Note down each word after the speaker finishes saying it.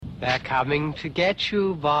They're coming to get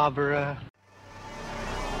you, Barbara.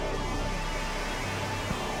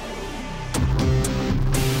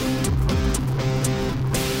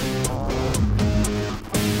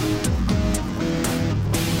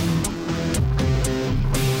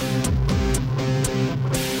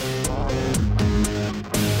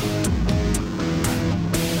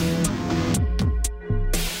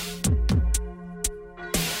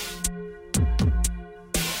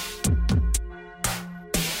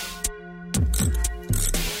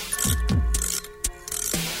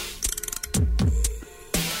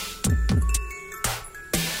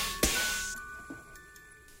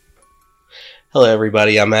 Hello,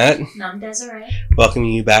 everybody. I'm Matt. And I'm Desiree.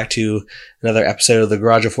 Welcoming you back to another episode of the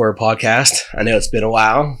Garage of Horror podcast. I know it's been a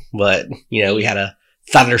while, but, we had a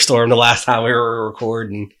thunderstorm the last time we were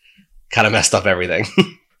recording and kind of messed up everything.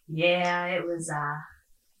 Yeah, it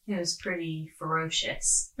was pretty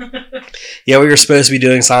ferocious. Yeah, we were supposed to be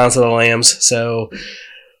doing Silence of the Lambs, so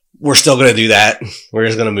we're still going to do that. We're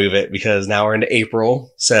just going to move it because now we're into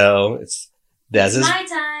April, so it's Dez's. My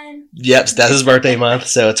time. Yep, it's Dez's birthday month,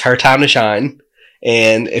 so it's her time to shine.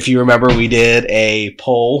 And if you remember, we did a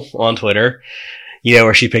poll on Twitter,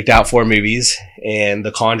 where she picked out 4 movies, and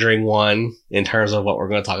The Conjuring won in terms of what we're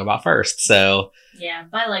going to talk about first. So yeah,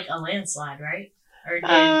 by like a landslide, right? Or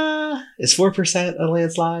is 4% a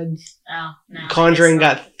landslide? Oh no. Conjuring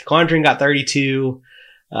got 32.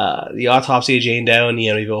 The Autopsy of Jane Doe and the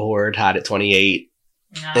Amityville Horror tied at 28.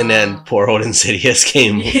 No. And then poor old Insidious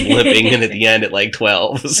came limping in at the end at like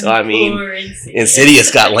 12. So, I mean,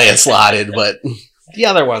 Insidious got landslided, but the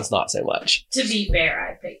other one's not so much. To be fair,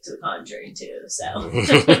 I picked The Conjuring too, so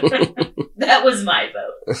that was my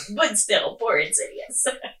vote. But still, poor Insidious.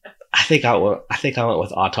 I think I went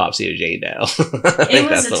with Autopsy of Jane Doe. It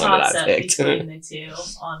was a toss-up between the two,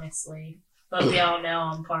 honestly. But we all know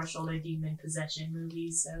I'm partial to demon possession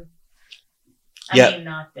movies, so I mean,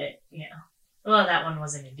 not that, Well, that one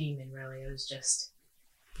wasn't a demon, really. It was just...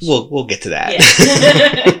 We'll get to that.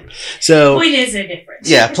 Yeah. So... Point is a difference.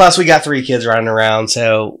 Yeah, plus we got 3 kids running around,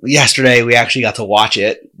 so yesterday we actually got to watch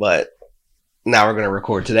it, but now we're going to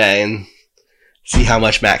record today and see how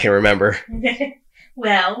much Matt can remember.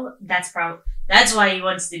 Well, that's why he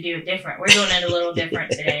wants to do it different. We're doing it a little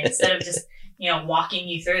different today. Instead of just, walking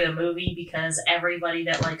you through the movie, because everybody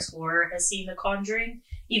that likes horror has seen The Conjuring.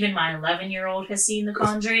 Even my 11-year-old has seen The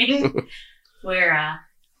Conjuring. We're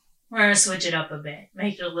going to switch it up a bit,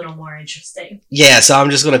 make it a little more interesting. Yeah, so I'm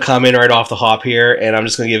just going to come in right off the hop here, and I'm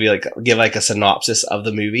just going to give a synopsis of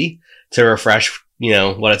the movie to refresh,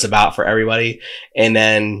 what it's about for everybody. And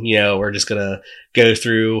then, we're just going to go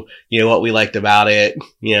through, what we liked about it,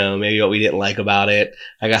 maybe what we didn't like about it.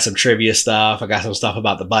 I got some trivia stuff. I got some stuff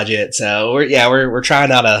about the budget. So we're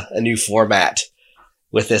trying out a new format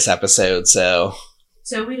with this episode. So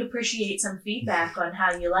we'd appreciate some feedback on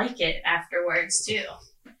how you like it afterwards, too.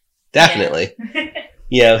 Definitely.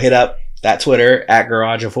 Yeah. Hit up that Twitter, at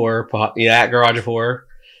Garage of Horror, at Garage of Horror.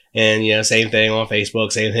 And, same thing on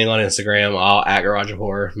Facebook, same thing on Instagram, all at Garage of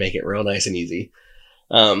Horror. Make it real nice and easy.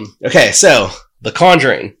 Okay, so, The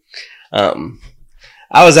Conjuring. I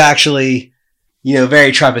was actually,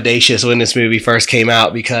 very trepidatious when this movie first came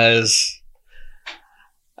out because,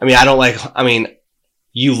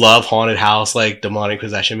 you love haunted house, like demonic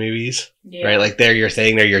possession movies, right? Like they're your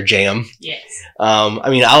thing, they're your jam. Yes.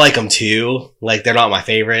 I like them too. Like they're not my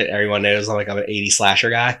favorite. Everyone knows I'm an 80s slasher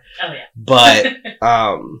guy. Oh yeah. But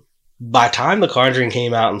by the time The Conjuring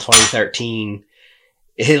came out in 2013,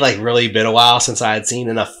 it had really been a while since I had seen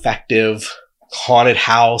an effective haunted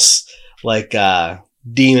house,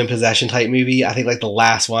 demon possession type movie. I think the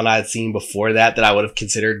last one I'd seen before that I would have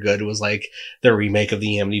considered good was the remake of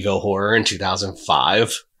the Amityville Horror in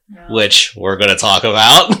 2005, which we're going to talk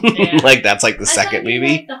about. Yeah. That's the second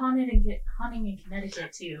movie. Like the Haunting in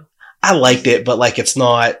Connecticut too. I liked it, but it's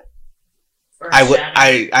not.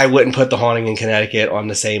 I wouldn't put the Haunting in Connecticut on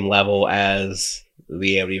the same level as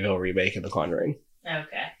the Amityville remake of The Conjuring.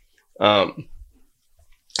 Okay.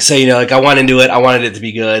 So I went into it. I wanted it to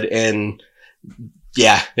be good, and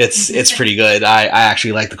yeah, it's pretty good. I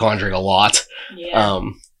actually like The Conjuring a lot. Yeah.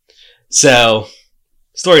 So,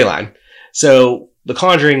 storyline. So, The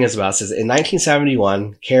Conjuring says, in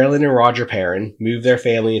 1971, Carolyn and Roger Perrin moved their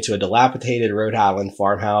family into a dilapidated Rhode Island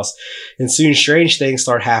farmhouse, and soon strange things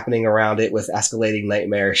start happening around it with escalating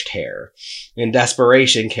nightmarish terror. In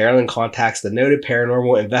desperation, Carolyn contacts the noted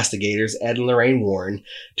paranormal investigators Ed and Lorraine Warren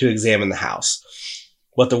to examine the house.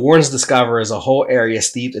 What the Warrens discover is a whole area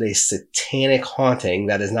steeped in a satanic haunting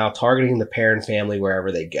that is now targeting the Perrin family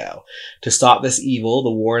wherever they go. To stop this evil,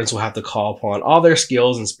 the Warrens will have to call upon all their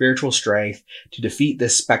skills and spiritual strength to defeat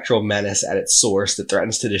this spectral menace at its source that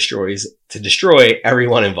threatens to destroy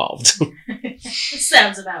everyone involved.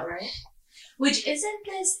 Sounds about right. Which, isn't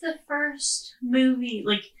this the first movie,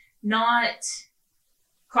 like, not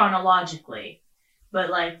chronologically, but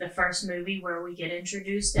like the first movie where we get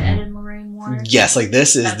introduced to Ed and Lorraine Warren? Yes, like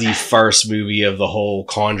this is the first movie of the whole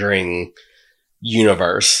Conjuring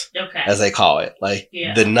universe, as they call it. Like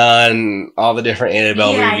The Nun, all the different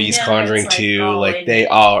Annabelle movies, Conjuring 2, like they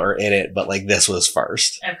all are in it, but like this was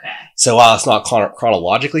first. Okay. So while it's not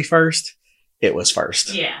chronologically first, it was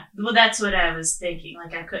first. Yeah. Well, that's what I was thinking.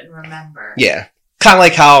 Like I couldn't remember. Yeah. Kind of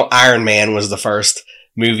like how Iron Man was the first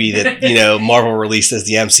movie that, you know, Marvel released as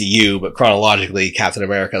the MCU, but chronologically Captain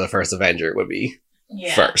America, the first Avenger would be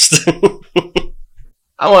first.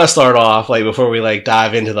 I want to start off, like, before we, like,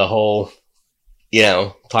 dive into the whole, you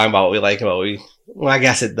know, talking about what we like and what we, well, I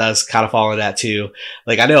guess it does kind of fall into that too.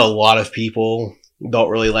 Like, I know a lot of people don't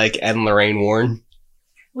really like Ed and Lorraine Warren.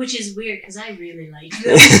 Which is weird, because I really like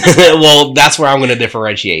them. Well, that's where I'm going to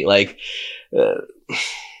differentiate. Like,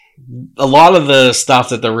 a lot of the stuff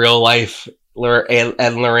that the real life Ed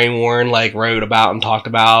and Lorraine Warren like wrote about and talked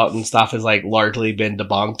about and stuff has like largely been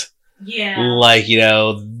debunked. Yeah. Like, you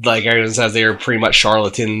know, like everyone says they were pretty much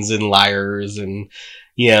charlatans and liars and,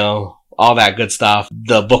 you know, all that good stuff.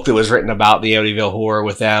 The book that was written about the Amityville horror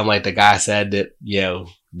with them, like the guy said that, you know,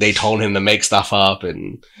 they told him to make stuff up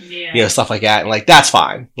and, you know, stuff like that. And like, that's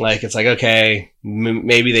fine. Like, it's like, okay,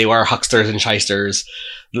 maybe they were hucksters and shysters,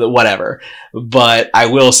 whatever. But I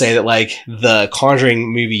will say that like the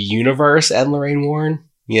Conjuring movie universe, Ed and Lorraine Warren,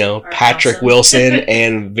 you know, Patrick awesome. Wilson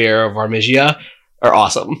and Vera Farmiga are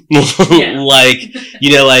awesome. Like,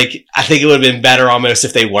 you know, like I think it would have been better almost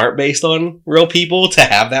if they weren't based on real people to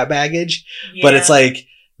have that baggage. But it's like,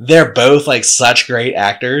 they're both like such great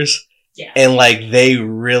actors. Yeah. And like they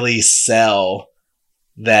really sell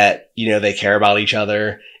that, you know, they care about each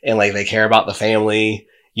other and like they care about the family,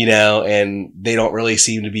 you know, and they don't really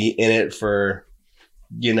seem to be in it for,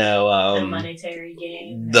 you know,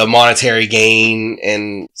 the monetary gain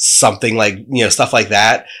and something like, you know, stuff like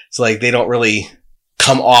that. So like they don't really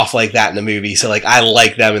come off like that in the movie. So like I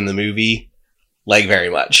like them in the movie like very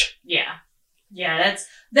much. Yeah. Yeah,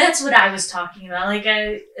 that's what I was talking about. Like,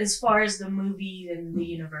 as far as the movie and the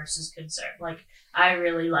universe is concerned, like, I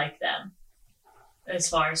really like them as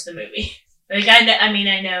far as the movie. Like,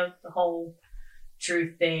 I know the whole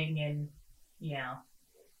truth thing and, you know.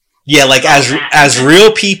 Yeah, like, as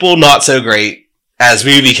real people, not so great. As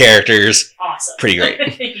movie characters, awesome. Pretty great.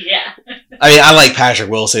 Yeah. I mean, I like Patrick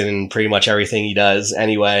Wilson in pretty much everything he does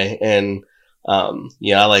anyway. And,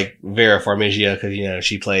 you know, I like Vera Farmiga because, you know,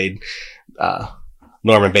 she played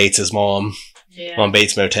Norman Bates' mom on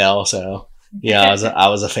Bates Motel. So, yeah, I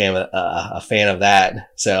was a fan of that.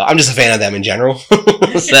 So I'm just a fan of them in general.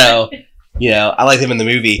 So, you know, I like them in the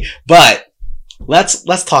movie, but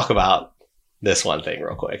let's talk about this one thing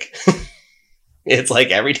real quick. It's like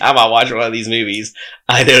every time I watch one of these movies,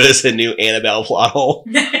 I notice a new Annabelle plot hole.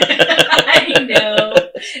 I know.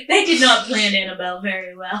 They did not plan Annabelle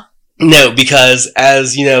very well. No, because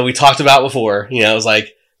as, you know, we talked about before, you know, it was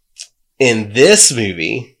like, in this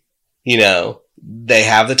movie, you know, they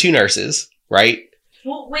have the two nurses, right?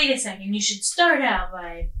 Well, wait a second. You should start out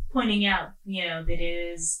by pointing out, you know, that it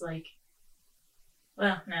is like,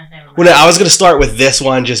 well, no, never mind. Well, no, I was going to start with this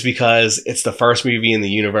one just because it's the first movie in the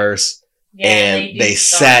universe, and they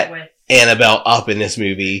set Annabelle up in this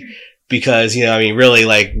movie because, you know, I mean, really,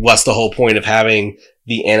 like, what's the whole point of having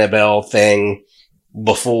the Annabelle thing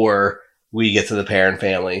before we get to the Perrin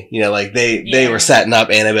family? You know, like they were setting up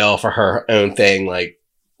Annabelle for her own thing, like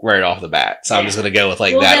right off the bat. So I'm just going to go with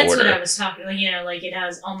like that order. That's what I was talking. Like, you know, like it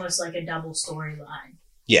has almost like a double storyline.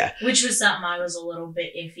 Yeah, which was something I was a little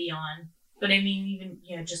bit iffy on. But I mean, even,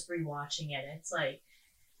 you know, just rewatching it, it's like,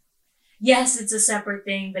 yes, it's a separate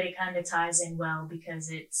thing, but it kind of ties in well because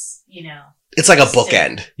it's, you know, it's like a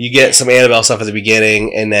bookend. You get some Annabelle stuff at the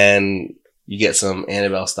beginning, and then you get some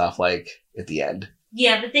Annabelle stuff like at the end.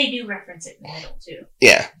 Yeah, but they do reference it in the middle, too.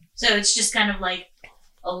 Yeah. So it's just kind of like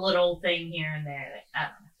a little thing here and there. That, I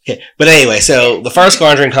don't know. Okay. But anyway, so the first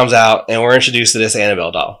Conjuring comes out, and we're introduced to this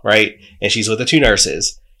Annabelle doll, right? And she's with the two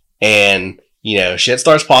nurses. And, you know, shit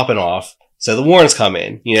starts popping off. So the Warrens come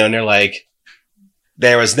in, you know, and they're like,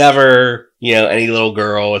 there was never, you know, any little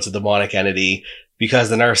girl. It's a demonic entity. Because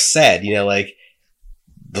the nurse said, you know, like,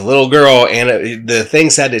 the little girl, and the thing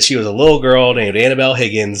said that she was a little girl named Annabelle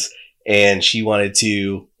Higgins, and she wanted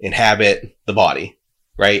to inhabit the body.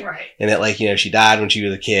 right? Right. And that, like, she died when she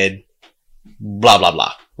was a kid, blah, blah,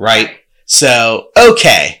 blah, right? So,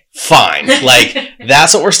 okay, fine. Like,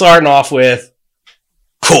 that's what we're starting off with.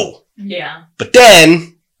 Cool. Yeah. But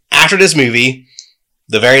then, after this movie,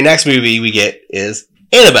 the very next movie we get is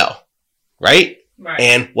Annabelle, right? Right.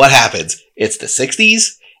 And what happens? It's the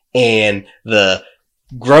 60s, and the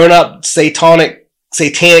grown-up satanic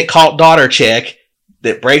cult daughter chick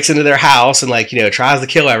that breaks into their house and, like, tries to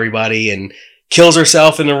kill everybody and kills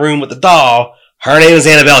herself in the room with the doll. Her name is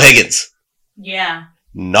Annabelle Higgins. Yeah.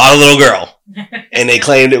 Not a little girl. And they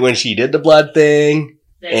claimed it when she did the blood thing.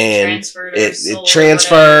 And it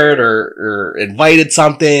transferred or invited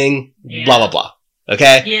something. Yeah. Blah, blah, blah.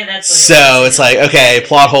 Okay? Yeah, that's what so it's like, okay,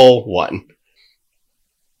 plot hole 1.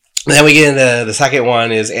 And then we get into the second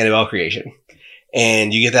one is Annabelle Creation.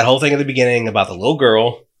 And you get that whole thing at the beginning about the little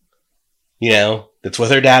girl, that's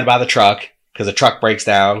with her dad by the truck because the truck breaks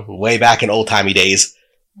down way back in old-timey days.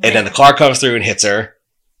 And then the car comes through and hits her.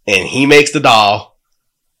 And he makes the doll,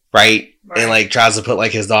 right? And, like, tries to put,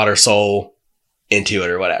 like, his daughter's soul into it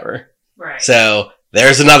or whatever. Right. So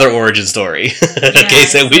there's another origin story. Okay,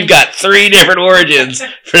 so we've got 3 different origins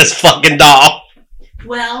for this fucking doll.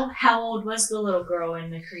 Well, how old was the little girl in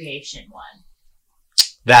the Creation one?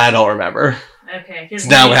 That I don't remember. Okay, because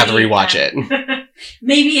now we have to rewatch it.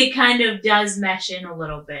 Maybe it kind of does mesh in a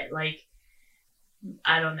little bit. Like,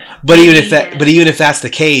 I don't know. But even if that's the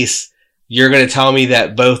case, you're going to tell me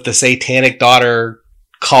that both the satanic daughter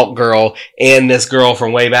cult girl and this girl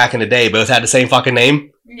from way back in the day both had the same fucking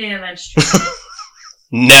name? Yeah, that's true.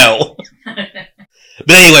 No. But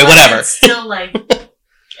anyway, whatever. It's still, like,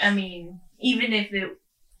 I mean, even if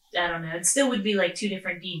I don't know, it still would be like 2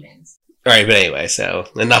 different demons. Alright, but anyway, so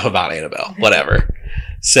enough about Annabelle. Whatever.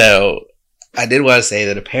 So, I did want to say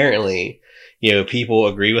that apparently, people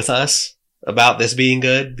agree with us about this being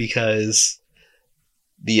good because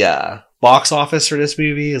the box office for this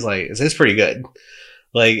movie is pretty good.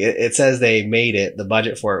 Like, it says they made it, the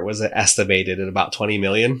budget for it was estimated at about $20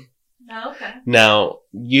 million. Oh, okay. Now,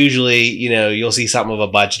 usually, you'll see something of a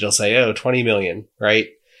budget, it'll say, $20 million, right?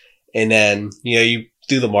 And then, you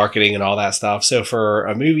do the marketing and all that stuff. So for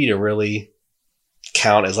a movie to really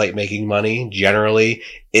count as, like, making money, generally,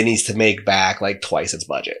 it needs to make back, like, twice its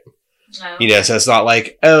budget. Oh, okay. So it's not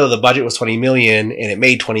like, the budget was 20 million and it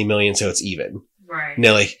made 20 million, so it's even. Right.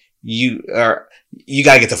 Like, you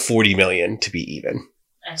gotta get to 40 million to be even.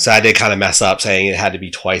 Okay. So I did kind of mess up saying it had to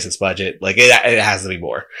be twice its budget. Like, it has to be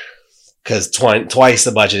more. Because twice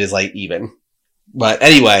the budget is, like, even. But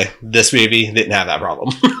anyway, this movie didn't have that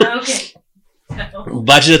problem. Okay.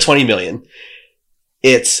 Budget of 20 million.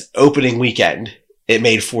 Its opening weekend, it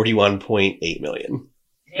made 41.8 million.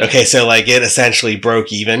 Damn. Okay, so, like, it essentially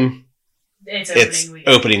broke even. It's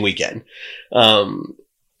opening weekend.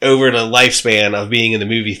 Over the lifespan of being in the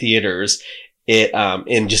movie theaters, it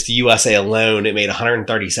in just the USA alone, it made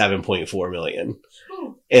 137.4 million.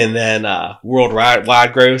 And then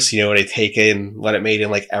worldwide gross, when they take in what it made in,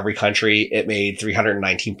 like, every country, it made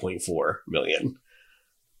 319.4 million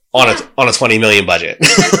on a $20 million budget.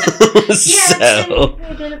 So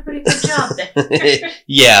they did a pretty good job there.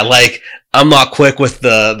 Yeah, like, I'm not quick with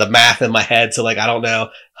the math in my head, so, like, I don't know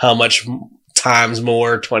how much times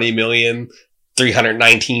more 20 million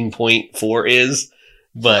 319.4 is,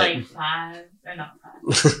 but like 5 or not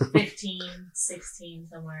 5, 15, 16,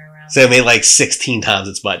 somewhere around. So it made like 16 times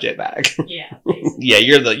its budget back. Yeah, basically. Yeah,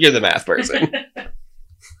 you're the math person.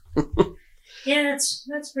 Yeah,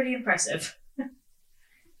 that's pretty impressive.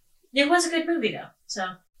 It was a good movie though. So,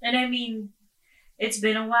 and I mean, it's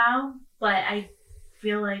been a while, but I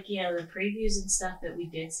feel like the previews and stuff that we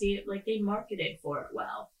did see, it like they marketed for it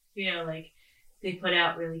well. Like they put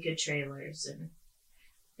out really good trailers and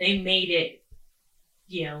they made it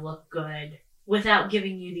look good without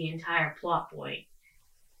giving you the entire plot point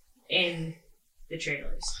in the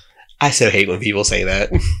trailers. I so hate when people say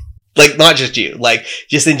that. Like, not just you, like,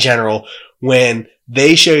 just in general, when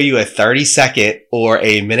they show you a 30-second or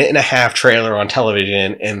a minute-and-a-half trailer on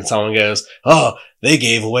television and someone goes, oh, they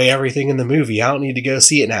gave away everything in the movie, I don't need to go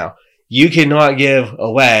see it now. You cannot give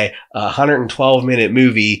away a 112-minute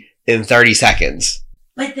movie in 30 seconds.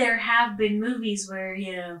 But there have been movies where,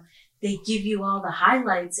 they give you all the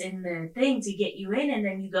highlights in the thing to get you in, and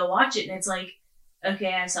then you go watch it, and it's like,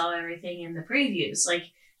 okay, I saw everything in the previews. Like,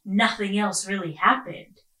 nothing else really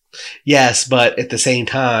happened. Yes, but at the same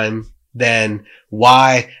time, then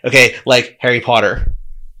why? Okay, like Harry Potter,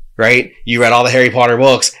 right? You read all the Harry Potter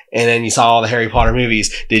books, and then you saw all the Harry Potter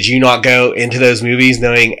movies. Did you not go into those movies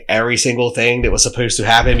knowing every single thing that was supposed to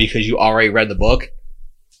happen because you already read the book?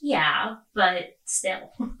 Yeah, but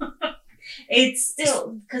still. It's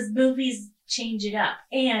still, because movies change it up.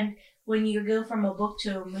 And when you go from a book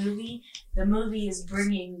to a movie, the movie is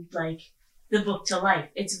bringing like the book to life.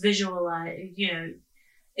 It's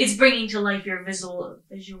it's bringing to life your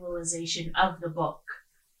visualization of the book.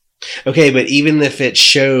 Okay, but even if it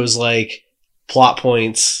shows like plot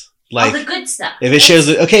points, like all the good stuff. If it shows,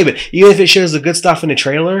 okay, but even if it shows the good stuff in the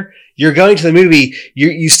trailer, you're going to the movie.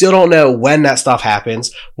 You still don't know when that stuff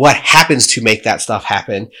happens, what happens to make that stuff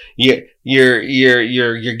happen. You're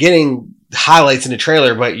getting highlights in the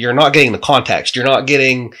trailer, but you're not getting the context. You're not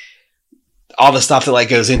getting all the stuff that like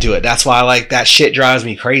goes into it. That's why like that shit drives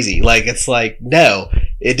me crazy. Like it's like no,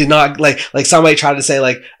 it did not like somebody tried to say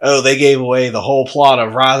like, oh, they gave away the whole plot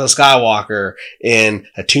of Rise of Skywalker in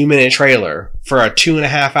a 2-minute trailer for a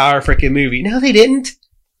 2.5 hour freaking movie. No, they didn't.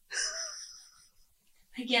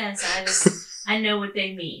 I guess I know what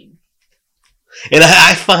they mean. And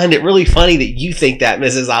I find it really funny that you think that,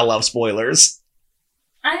 Mrs. I love spoilers.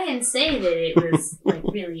 I didn't say that it was like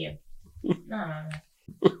really no.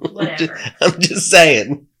 Whatever. I'm just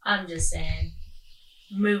saying.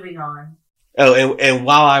 Moving on. Oh, and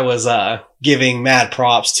while I was giving mad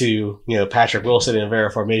props to Patrick Wilson and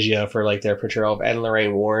Vera Farmiga for like their portrayal of Ed and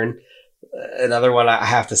Lorraine Warren, another one I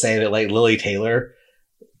have to say that like Lily Taylor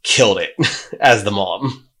killed it as the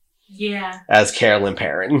mom. Yeah. As Carolyn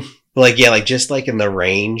Perrin. Like just like in the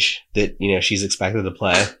range that she's expected to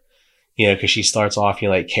play. Because she starts off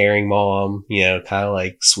like caring mom, kind of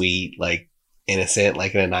like sweet, like innocent,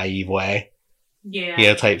 like in a naive way.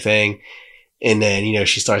 Yeah. Type thing. And then,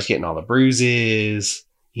 she starts getting all the bruises,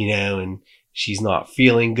 and she's not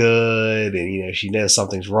feeling good. And, she knows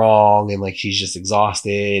something's wrong and like she's just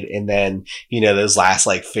exhausted. And then, those last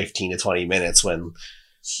like 15 to 20 minutes when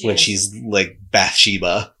she's like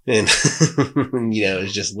Bathsheba and,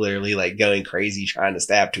 is just literally like going crazy trying to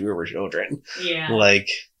stab 2 of her children. Yeah. Like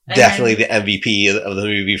definitely the MVP of the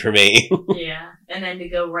movie for me. Yeah. And then to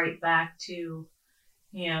go right back to,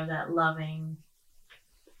 that loving,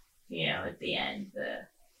 at the end,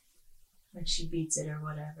 when she beats it or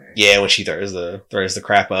whatever. Yeah, when she throws the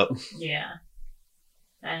crap up. Yeah.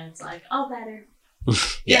 And it's like, all better.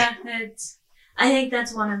 Yeah. I think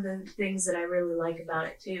that's one of the things that I really like about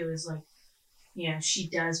it too, is like, she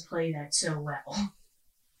does play that so well.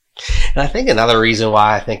 And I think another reason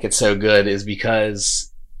why I think it's so good is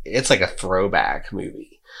because it's like a throwback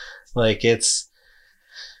movie. Like it's,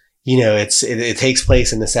 it takes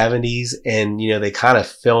place in the 70s and, they kind of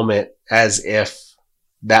film it as if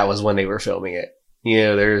that was when they were filming it.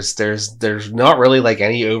 There's not really like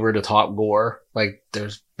any over the top gore. Like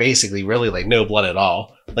there's basically really like no blood at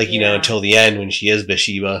all. Like, until the end when she is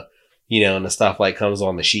Bathsheba, and the stuff like comes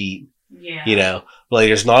on the sheet. Yeah. But like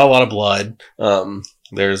there's not a lot of blood.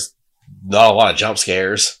 There's not a lot of jump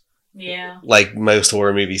scares. Yeah. Like most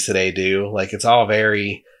horror movies today do. Like it's all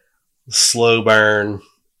very slow burn,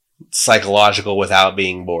 psychological without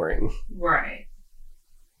being boring. Right.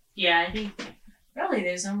 Yeah, I think really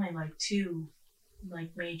there's only like 2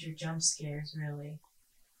 like major jump scares really.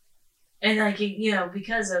 And like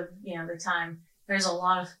because of the time, there's a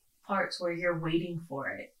lot of parts where you're waiting for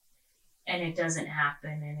it and it doesn't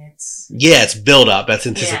happen and it's build up, that's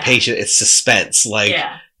anticipation, it's suspense. Like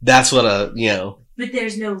that's what but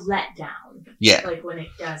there's no letdown. Yeah. Like when it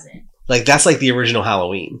doesn't. Like that's like the original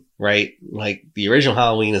Halloween, right? Like the original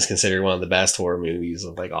Halloween is considered one of the best horror movies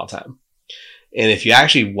of like all time. And if you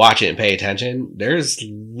actually watch it and pay attention, there's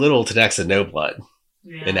little to next to no blood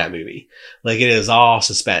in that movie. Like it is all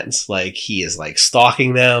suspense. Like he is like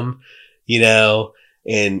stalking them,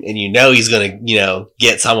 and he's gonna,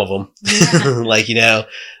 get some of them. Yeah. Like,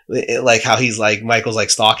 like how he's like, Michael's like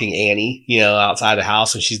stalking Annie, outside the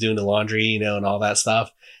house when she's doing the laundry, and all that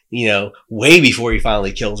stuff. Way before he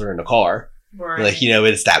finally kills her in the car. Right. Like,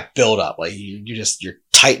 it's that build up. Like you're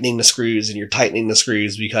tightening the screws and you're tightening the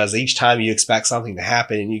screws because each time you expect something to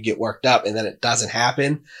happen and you get worked up and then it doesn't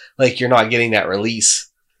happen, like you're not getting that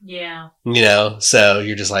release. Yeah. So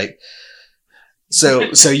you're just like, so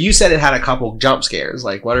you said it had a couple jump scares.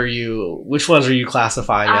 Like which ones are you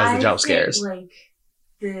classifying as the jump scares? Like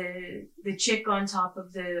the chick on top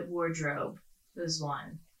of the wardrobe was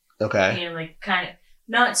one. Okay. Like kind of,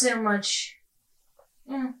 not so much,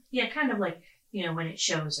 kind of like, when it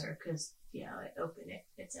shows her, because, I open it,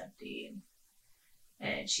 it's empty,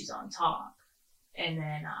 and she's on top. And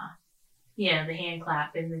then, the hand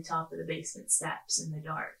clap in the top of the basement steps in the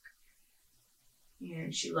dark.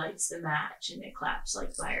 And she lights the match, and it claps,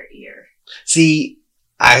 like, by her ear. See,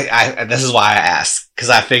 I this is why I asked, because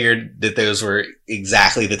I figured that those were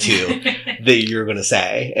exactly the 2 that you were going to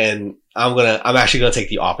say. And I'm actually going to take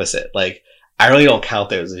the opposite. Like, I really don't count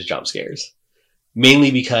those as jump scares.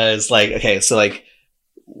 Mainly because, like, okay, so, like,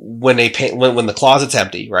 when they pan, when the closet's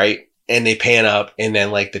empty, right? And they pan up and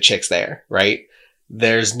then like the chick's there, right?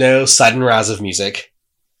 There's no sudden rise of music.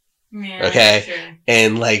 Yeah, okay. sure.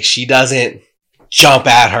 And like she doesn't jump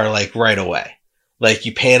at her like right away. Like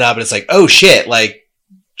you pan up and it's like, oh shit, like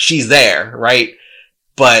she's there, right?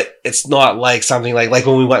 But it's not like something like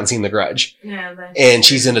when we went and seen The Grudge. Yeah, and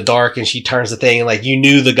she's in the dark and she turns the thing and like you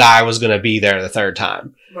knew the guy was going to be there the third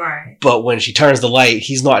time. Right. But when she turns the light,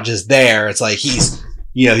 he's not just there. It's like he's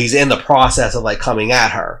in the process of like coming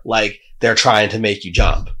at her. Like they're trying to make you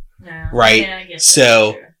jump. Yeah. Right? Yeah, I guess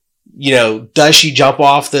So, does she jump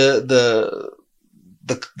off the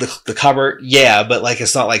cupboard? Yeah, but like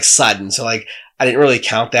it's not like sudden. So like I didn't really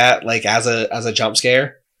count that like as a jump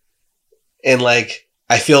scare. And like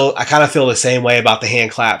I kind of feel the same way about the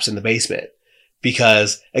hand claps in the basement.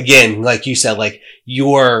 Because again, like you said, like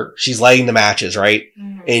she's lighting the matches, right?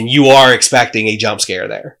 Mm-hmm. And you are expecting a jump scare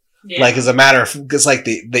there. Yeah. Like as a matter of, because like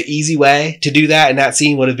the easy way to do that in that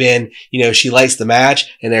scene would have been, she lights the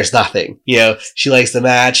match and there's nothing. She lights the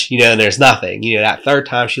match, and there's nothing. That third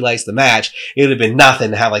time she lights the match, it would have been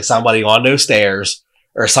nothing to have like somebody on those stairs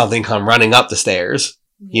or something come running up the stairs,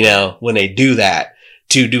 when they do that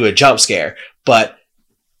to do a jump scare. But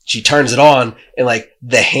she turns it on and like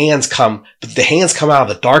the hands come out of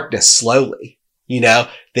the darkness slowly.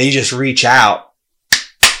 They just reach out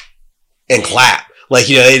and clap. Like,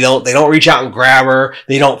 they don't reach out and grab her.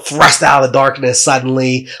 They don't thrust out of the darkness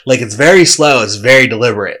suddenly. Like it's very slow. It's very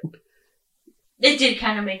deliberate. It did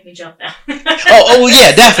kind of make me jump now. oh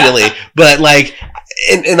yeah, definitely. But like,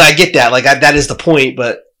 and I get that. Like that is the point.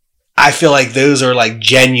 But I feel like those are like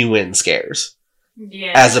genuine scares.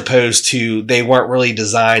 Yeah. As opposed to they weren't really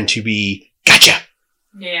designed to be gotcha.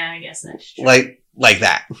 Yeah, I guess that's true. Like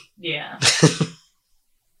that. Yeah.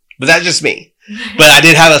 But that's just me. But I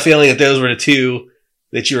did have a feeling that those were the two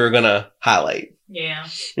that you were gonna highlight. Yeah.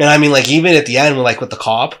 And I mean, like even at the end, like with the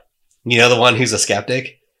cop, the one who's a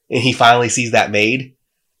skeptic, and he finally sees that maid.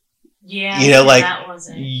 Yeah. Like that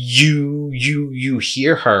wasn't. You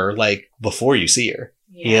hear her like before you see her.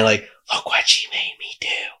 Yeah. Like look what she made me do.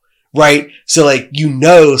 Right? So like,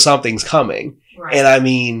 something's coming. Right. And I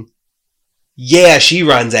mean, yeah, she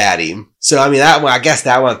runs at him. So I mean, that one, I guess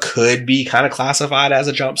that one could be kind of classified as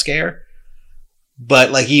a jump scare.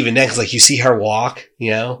 But like even then, cause like you see her walk,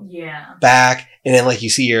 yeah, back and then like you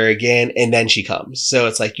see her again and then she comes. So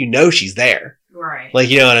it's like, she's there. Right. Like,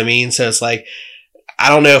 you know what I mean? So it's like, I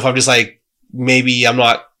don't know if I'm just like, maybe I'm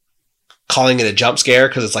not calling it a jump scare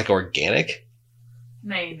cause it's like organic.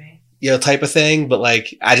 Maybe. Type of thing. But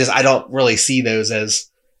like, I don't really see those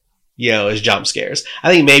as, as jump scares.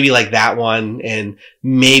 I think maybe like that one and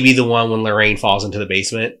maybe the one when Lorraine falls into the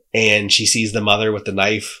basement and she sees the mother with the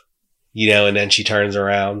knife, and then she turns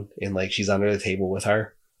around and like she's under the table with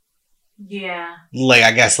her. Yeah. Like,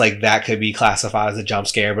 I guess like that could be classified as a jump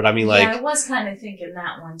scare, but I mean like. Yeah, I was kind of thinking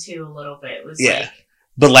that one too a little bit. It was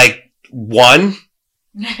But like one,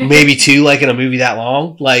 maybe two, like in a movie that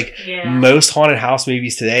long, like most haunted house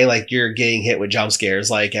movies today, like you're getting hit with jump scares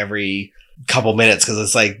like every couple minutes because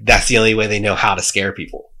it's like that's the only way they know how to scare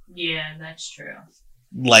people. Yeah, that's true.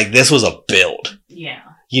 Like this was a build. Yeah.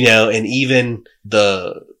 And even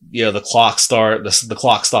the clock the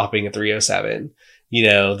clock stopping at 3:07,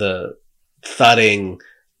 the thudding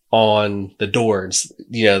on the doors,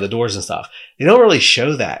 the doors and stuff. They don't really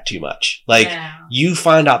show that too much. Like you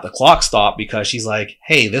find out the clock stopped because she's like,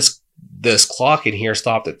 hey, this clock in here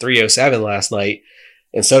stopped at 3:07 last night.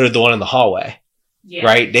 And so did the one in the hallway. Yeah.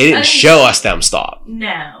 Right? They didn't show us them stop.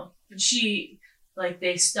 No.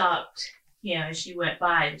 They stopped, as she went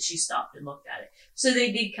by and she stopped and looked at it. So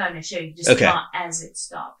they did kind of show you, just not as it's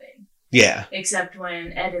stopping. Yeah. Except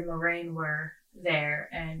when Ed and Lorraine were there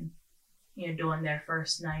and, doing their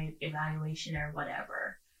first night evaluation or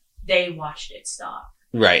whatever, they watched it stop.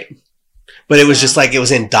 Right. But it was just like, it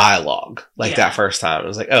was in dialogue, like that first time. It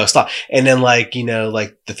was like, oh, stop. And then like,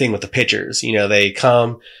 like the thing with the pictures, they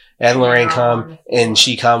come, Ed and Lorraine come, and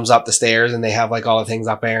she comes up the stairs and they have like all the things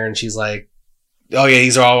up there and she's like, oh yeah,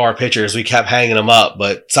 these are all our pictures. We kept hanging them up,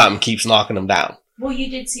 but something keeps knocking them down. Well,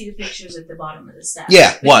 you did see the pictures at the bottom of the steps.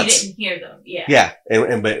 Yeah, but once. You didn't hear them. Yeah. Yeah,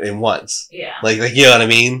 and once. Yeah. Like you know what I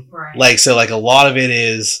mean? Right. Like, so like a lot of it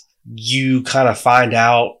is you kind of find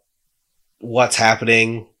out what's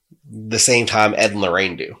happening the same time Ed and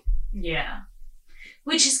Lorraine do. Yeah.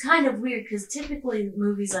 Which is kind of weird because typically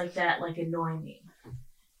movies like that like annoy me.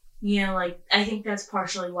 I think that's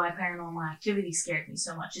partially why Paranormal Activity scared me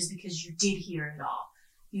so much is because you did hear it all.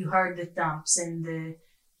 You heard the thumps and the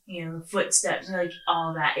footsteps and like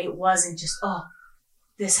all that. It wasn't just, oh,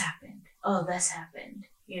 this happened. Oh, this happened.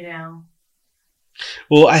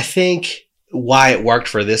 Well, I think why it worked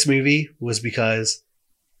for this movie was because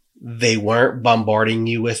they weren't bombarding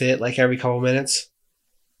you with it like every couple minutes.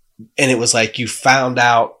 And it was like you found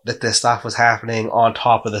out that this stuff was happening on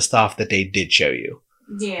top of the stuff that they did show you.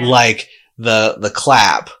 Yeah. Like the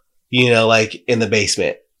clap, like in the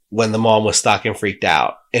basement when the mom was stuck and freaked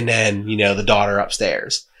out. And then, the daughter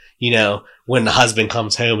upstairs, when the husband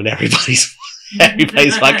comes home and everybody's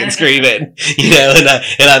fucking screaming,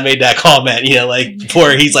 and I made that comment,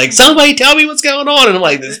 poor, he's like, somebody tell me what's going on. And I'm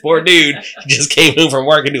like, this poor dude just came home from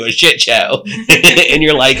work and do a shit show. And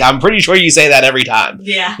you're like, I'm pretty sure you say that every time.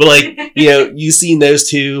 Yeah. But like, you've seen those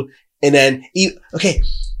two. And then,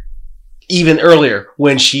 even earlier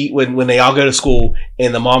when they all go to school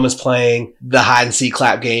and the mom is playing the hide and seek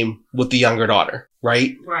clap game with the younger daughter,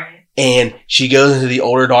 right? Right. And she goes into the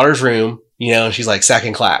older daughter's room, and she's like,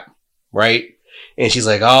 second clap, right? And she's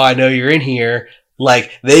like, oh, I know you're in here.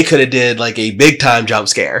 Like, they could have did like a big time jump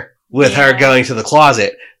scare with her going to the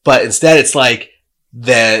closet. But instead it's like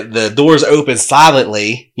the doors open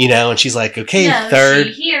silently, and she's like, okay, third.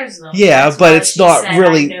 She hears them. Yeah, That's but it's not said,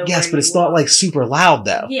 really, yes, but it's not like super loud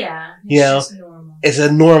though. Yeah. It's just normal. It's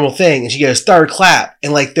a normal thing. And she goes, third clap.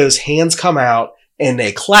 And like those hands come out and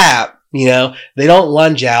they clap. They don't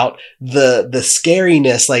lunge out. The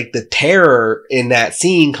scariness, like the terror in that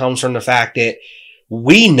scene comes from the fact that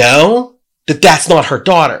we know that that's not her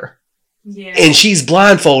daughter. Yeah. And she's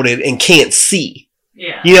blindfolded and can't see.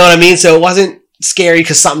 Yeah. You know what I mean? So it wasn't scary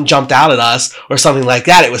because something jumped out at us or something like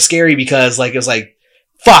that. It was scary because like, it was like,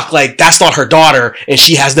 fuck, like that's not her daughter and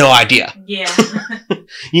she has no idea. Yeah.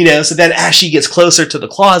 So then as she gets closer to the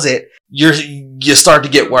closet, you start to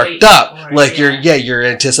get worked up. Like your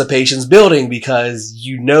anticipation's building because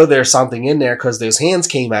there's something in there because those hands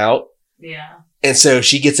came out. Yeah. And so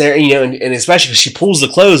she gets there, and especially because she pulls the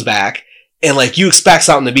clothes back and like you expect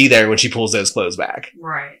something to be there when she pulls those clothes back.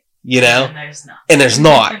 Right. And there's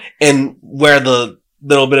not. And where the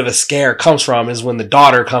little bit of a scare comes from is when the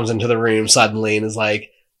daughter comes into the room suddenly and is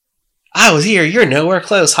like, I was here, you're nowhere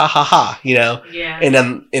close, ha ha ha, Yeah. And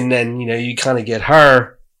then, you kind of get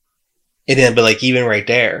her, and then, but like even right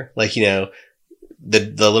there, like, the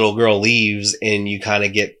little girl leaves and you kind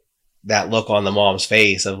of get that look on the mom's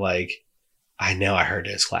face of like, I know I heard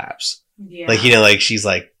those claps. Yeah. Like, like she's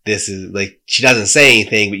like, this is like, she doesn't say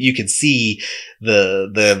anything, but you can see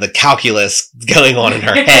the calculus going on in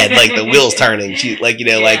her head, like the wheels turning. She like,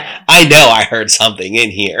 like, I know I heard something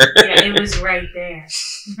in here. Yeah, it was right there.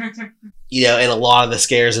 And a lot of the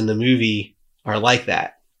scares in the movie are like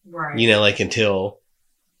that. Right. Like until,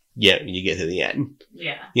 you get to the end.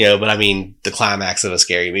 Yeah. But I mean, the climax of a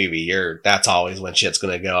scary movie, that's always when shit's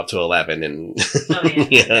going to go up to 11 and,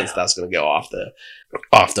 and stuff's going to go off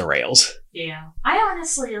the rails. Yeah. I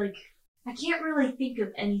honestly, I can't really think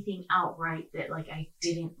of anything outright that, I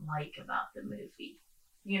didn't like about the movie.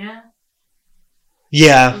 Yeah.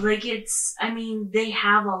 They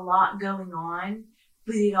have a lot going on,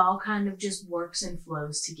 but it all kind of just works and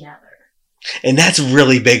flows together. And that's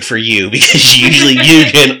really big for you because usually you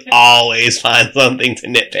can always find something to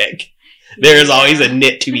nitpick. There is always a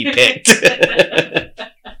nit to be picked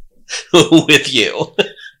with you.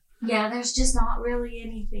 Yeah, there's just not really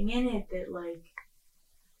anything in it that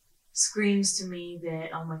screams to me that,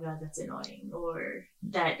 oh my god, that's annoying or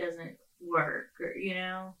that doesn't work or,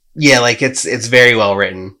 Yeah, it's very well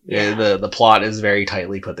written. Yeah. The plot is very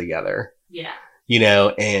tightly put together. Yeah.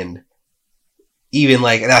 And even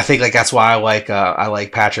and I think that's why I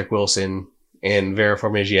like Patrick Wilson and Vera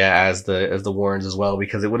Farmiga as the Warrens as well,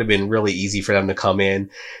 because it would have been really easy for them to come in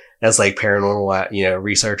as paranormal,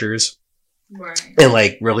 researchers. Right.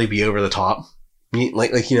 And really be over the top.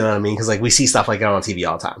 Like you know what I mean? Because we see stuff like that on TV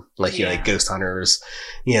all the time. Like ghost hunters,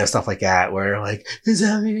 stuff like that where is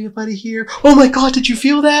that anybody here? Oh my god, did you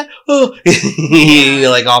feel that? Oh,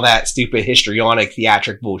 all that stupid histrionic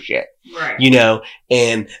theatric bullshit. Right.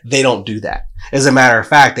 And they don't do that. As a matter of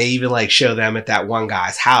fact, they even show them at that one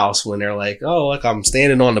guy's house when they're like, oh, look, I'm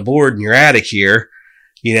standing on the board in your attic here.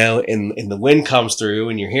 And the wind comes through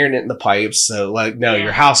and you're hearing it in the pipes. So no,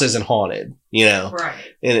 your house isn't haunted, Right.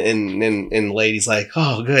 And the lady's like,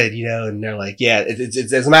 oh, good, and they're like, yeah,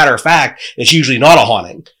 it's as a matter of fact, it's usually not a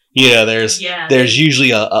haunting. There's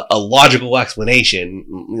usually a logical explanation,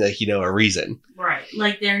 a reason.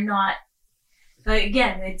 Right. They're not,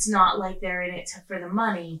 again, it's not like they're in it for the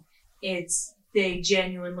money. It's, they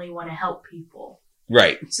genuinely want to help people.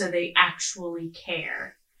 Right. So they actually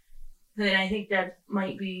care. And I think that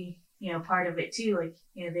might be, part of it too.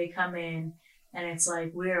 They come in and it's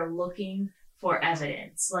we're looking for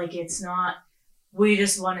evidence. It's not, we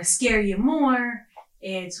just want to scare you more.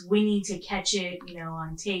 It's, we need to catch it,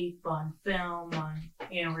 on tape, on film, on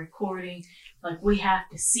recording. Like, we have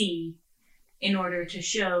to see in order to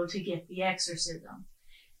show to get the exorcism.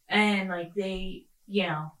 And, like, they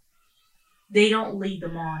don't lead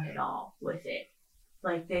them on at all with it.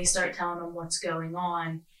 Like, they start telling them what's going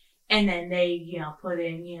on, and then they, put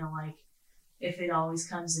in, like, if it always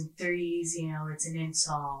comes in threes, it's an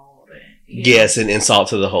insult. It's an insult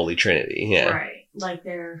to the Holy Trinity. Yeah. Right. Like,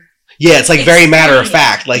 they're... Yeah, it's like very matter of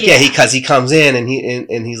fact. Like, because he comes in and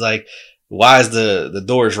he's like, why is the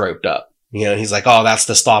doors roped up? He's like, oh, that's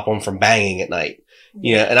to stop them from banging at night.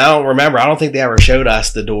 And I don't think they ever showed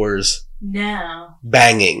us the doors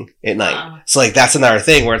banging at night. So like, that's another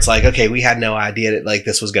thing where it's like, okay, we had no idea that like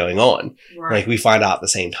this was going on. Right. Like, we find out at the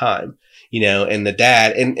same time, and the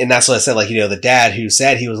dad, and that's what I said, like, the dad who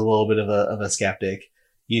said he was a little bit of a skeptic,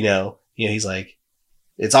 he's like,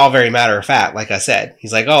 it's all very matter of fact. Like I said,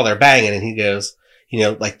 he's like, oh, they're banging. And he goes,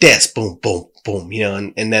 like this, boom, boom, boom,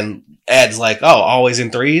 and then Ed's like, oh, always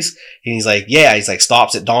in threes. And he's like, yeah. He's like,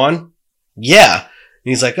 stops at dawn. Yeah. And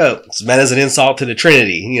he's like, oh, it's meant as an insult to the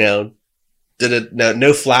Trinity,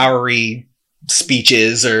 no flowery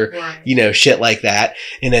speeches or, shit like that.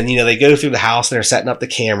 And then, they go through the house and they're setting up the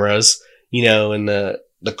cameras, and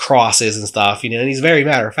the crosses and stuff, and he's very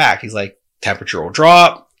matter of fact. He's like, temperature will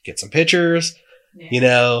drop, get some pictures.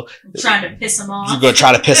 Yeah. Trying to piss them off. You're going to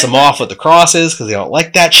try to piss them off with the crosses because they don't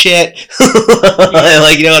like that shit.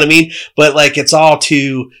 Like, you know what I mean? But like, it's all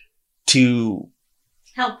to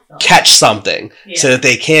help them catch something so that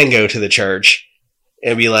they can go to the church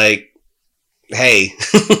and be like, hey,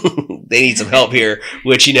 they need some help here.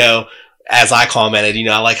 Which, as I commented,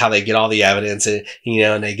 I like how they get all the evidence and,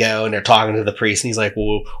 and they go and they're talking to the priest and he's like,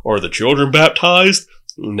 well, are the children baptized?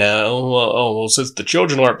 No. Well, since the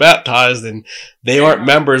children aren't baptized and they aren't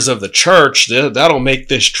members of the church, that'll make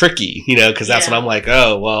this tricky, because that's when I'm like,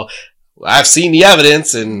 oh, well, I've seen the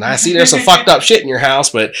evidence and I see there's some fucked up shit in your house,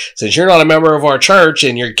 but since you're not a member of our church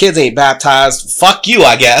and your kids ain't baptized, fuck you,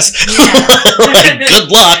 I guess. Like,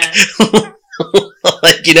 good luck.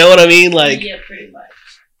 Like, you know what I mean? Like, yeah, pretty much.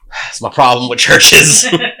 That's my problem with churches.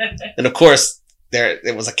 And of course,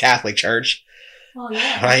 it was a Catholic church. Oh,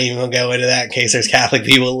 yeah. I ain't even gonna go into that in case there's Catholic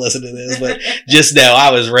people who listen to this, but just know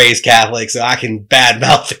I was raised Catholic, so I can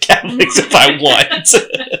badmouth the Catholics if I want.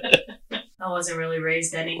 I wasn't really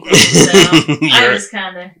raised anything, so I was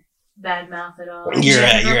kind of badmouth it all. You're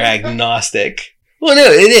agnostic. Well,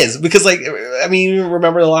 no, it is because, like, I mean, you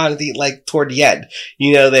remember a lot of the toward the end,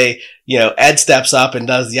 Ed steps up and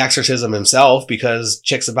does the exorcism himself because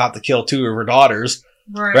chick's about to kill 2 of her daughters,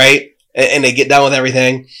 right? And they get done with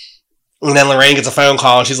everything. And then Lorraine gets a phone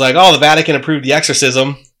call and she's like, oh, the Vatican approved the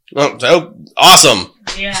exorcism. Oh, awesome.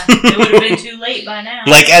 Yeah, it would have been too late by now.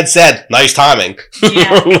 Like Ed said, nice timing.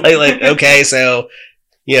 Yeah. like, okay, so,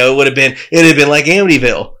 it would have been like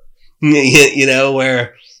Amityville,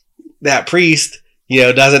 where that priest,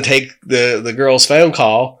 doesn't take the girl's phone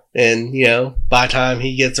call and, by the time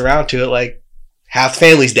he gets around to it, like, half the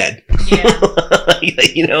family's dead. Yeah.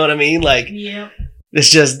 You know what I mean? Like, yep.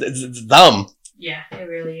 It's dumb. Yeah, it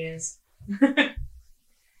really is.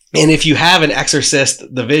 And if you have an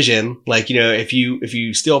exorcist division, like, if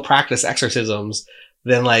you still practice exorcisms,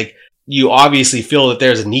 then like you obviously feel that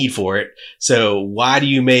there's a need for it. So why do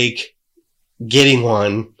you make getting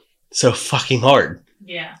one so fucking hard?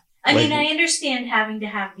 Yeah. I mean, I understand having to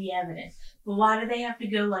have the evidence, but why do they have to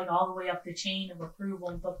go like all the way up the chain of approval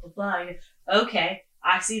and blah, blah, blah? Okay,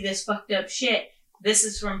 I see this fucked up shit. This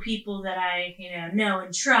is from people that I, know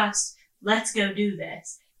and trust. Let's go do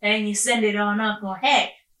this. And you send it on up, well,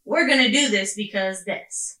 hey, we're going to do this because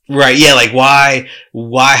this. Right. Yeah. Like, why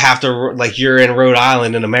have to, like, you're in Rhode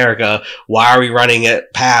Island in America. Why are we running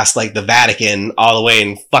it past, like, the Vatican all the way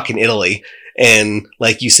in fucking Italy? And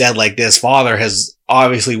like you said, like, this father has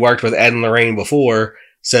obviously worked with Ed and Lorraine before.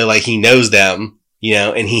 So, like, he knows them,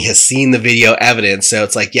 and he has seen the video evidence. So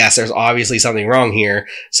it's like, yes, there's obviously something wrong here.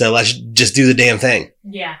 So let's just do the damn thing.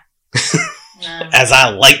 Yeah. As I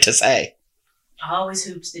like to say. Always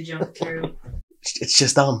hoops to jump through. It's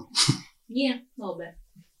just dumb. Yeah, a little bit.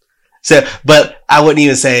 So, but I wouldn't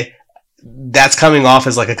even say that's coming off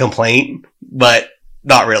as like a complaint, but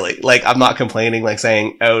not really. Like, I'm not complaining, like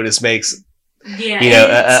saying, oh, this makes,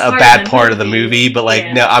 a bad part of the movie, but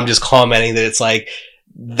like, no, I'm just commenting that it's like,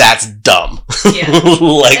 that's dumb. Yeah.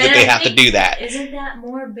 Like, and that they have to do that. Isn't that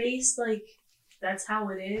more based, like, that's how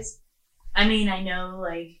it is? I mean, I know,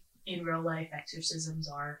 like, in real life, exorcisms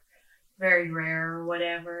are very rare or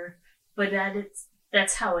whatever, but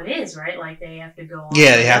that's how it is, right? Like, they have to go on.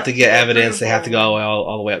 Yeah, they have to get evidence. They have to go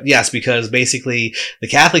all the way up. Yes, because basically the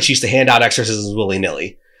Catholics used to hand out exorcisms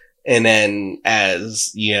willy-nilly. And then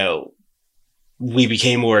as, we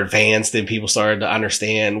became more advanced and people started to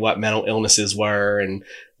understand what mental illnesses were and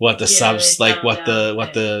what the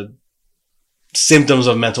what the symptoms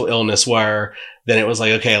of mental illness were, then it was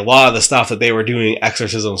like, okay, a lot of the stuff that they were doing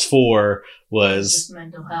exorcisms for was just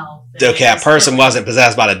mental health. Okay, a person wasn't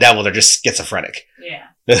possessed by the devil, they're just schizophrenic. Yeah.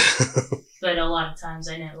 But a lot of times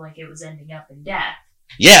I know, like, it was ending up in death.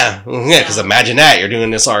 Yeah, because imagine that. You're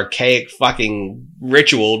doing this archaic fucking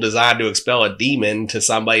ritual designed to expel a demon to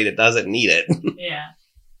somebody that doesn't need it. Yeah.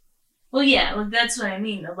 Well, yeah, like, that's what I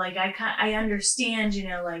mean. Like, I understand,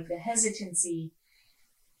 like, the hesitancy,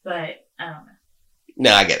 but I don't know.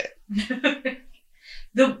 No, I get it.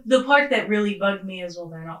 The part that really bugged me is, well,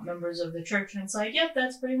 they're not members of the church, and it's like, yep,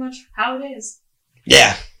 that's pretty much how it is.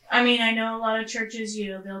 Yeah. I mean, I know a lot of churches,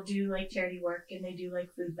 they'll do, like, charity work, and they do,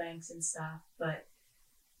 like, food banks and stuff, but,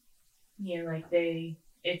 like,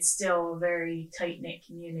 it's still a very tight-knit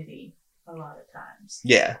community a lot of times.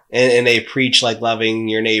 Yeah, and they preach, like, loving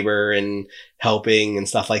your neighbor and helping and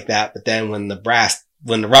stuff like that, but then when the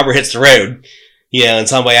rubber hits the road, and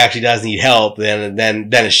somebody actually does need help, then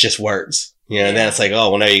it's just words. Then it's like, oh,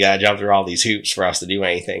 well, no, you gotta jump through all these hoops for us to do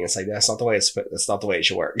anything. It's like, that's not the way it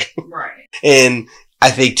should work. Right. And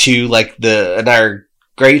I think too, like, another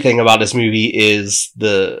great thing about this movie is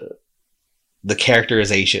the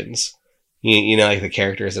characterizations. Like the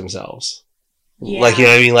characters themselves. Yeah. Like, you know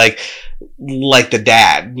what I mean? Like the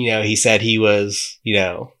dad, he said he was,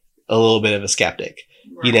 a little bit of a skeptic.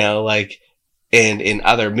 Right. Like, and in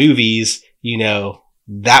other movies,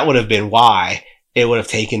 that would have been why it would have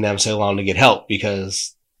taken them so long to get help,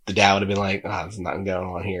 because the dad would have been like, oh, there's nothing going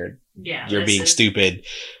on here. Yeah. You're being stupid.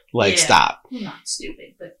 Like, stop. Not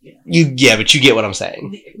stupid, but, but you get what I'm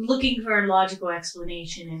saying. Looking for a logical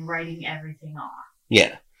explanation and writing everything off.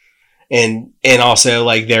 Yeah. And also,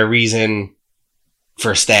 like, their reason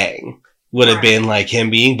for staying would have been, like, him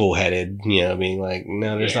being bullheaded, being like,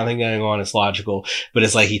 no, there's nothing going on. It's logical. But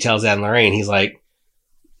it's like he tells Ed and Lorraine, he's like,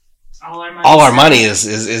 all our money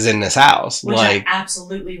is in this house. Which like, I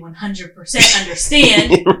absolutely 100%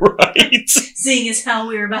 understand. Right. Seeing as how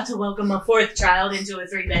we were about to welcome a fourth child into a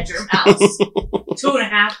 3-bedroom house.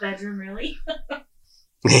 2.5 bedroom, really.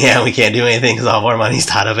 Yeah, we can't do anything because all of our money's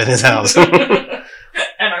tied up in his house.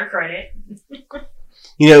 And our credit.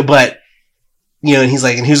 But, and he's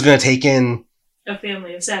like, and who's going to take in a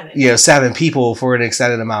family of 7? 7 people for an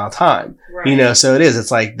extended amount of time. Right. So it is. It's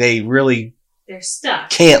like they really... They're stuck.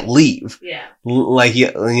 Can't leave. Yeah. Like,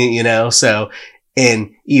 so,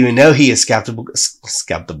 and even though he is skeptical,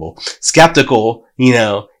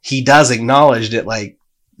 he does acknowledge that, like,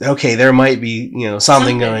 okay, there might be,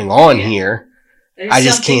 something going on here. There's I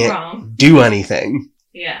just can't do anything.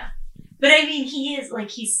 Yeah. But I mean, he is, like,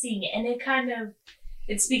 he's seeing it, and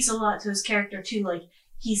it speaks a lot to his character too. Like,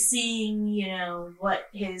 he's seeing, what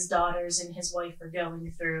his daughters and his wife are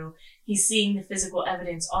going through. He's seeing the physical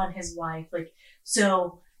evidence on his wife. Like,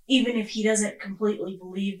 so even if he doesn't completely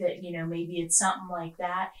believe that, maybe it's something like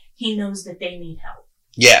that, he knows that they need help.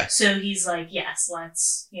 Yeah. So he's like, yes,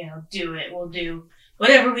 let's, do it. We'll do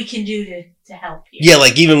whatever we can do to help you. Yeah,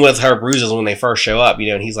 like, even with her bruises when they first show up,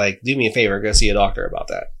 and he's like, do me a favor, go see a doctor about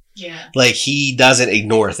that. Yeah. Like, he doesn't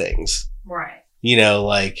ignore things. Right.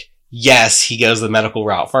 Like, yes, he goes the medical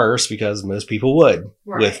route first, because most people would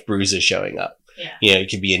with bruises showing up. Yeah. You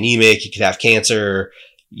could be anemic, you could have cancer,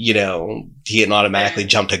 he didn't automatically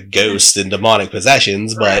jump to ghosts and demonic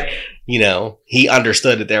possessions, but, he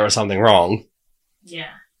understood that there was something wrong.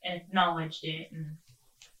 Yeah, and acknowledged it. And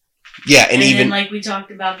even... then, like we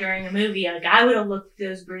talked about during the movie, like, I would have looked at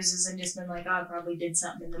those bruises and just been like, oh, I probably did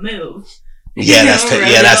something in the move. Yeah,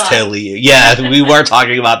 that's totally you. Yeah, we were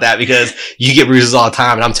talking about that because you get bruises all the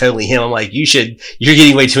time, and I'm totally him. I'm like, you're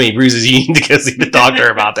getting way too many bruises. You need to go see the doctor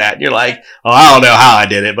about that. And you're like, oh, I don't know how I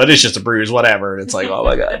did it, but it's just a bruise, whatever. And it's like, oh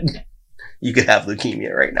my God, you could have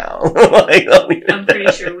leukemia right now. Like, I'm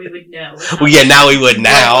pretty sure we would know. Well, yeah, now we would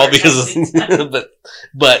now because,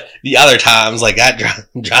 but the other times, like, that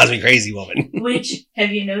drives me crazy, woman. Which,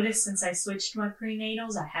 have you noticed since I switched my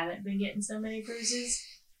prenatals, I haven't been getting so many bruises?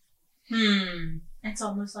 It's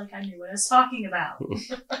almost like I knew what I was talking about.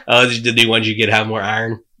 Oh, the new ones you get have more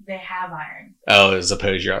iron? They have iron. Oh, as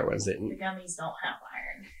opposed to your other ones didn't. The gummies don't have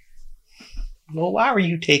iron. Well, why were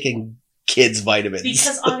you taking kids' vitamins?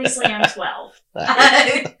 Because obviously I'm 12.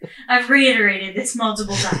 I've reiterated this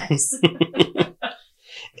multiple times.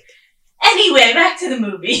 Anyway, back to the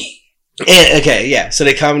movie. Okay, yeah. So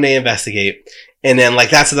they come and they investigate. And then, like,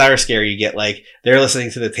 that's another scare you get. Like, they're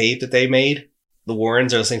listening to the tape that they made. The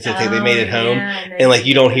Warrens are listening to the tape they made at home. And, like,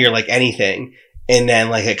 you don't hear, like, anything. And then,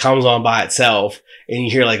 like, it comes on by itself. And you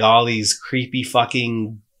hear, like, all these creepy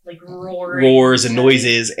fucking like roaring. roars and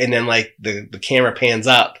noises, and then like the camera pans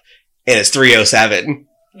up and it's 3:07.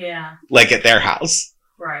 Yeah. Like at their house.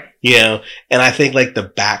 Right. You know? And I think like the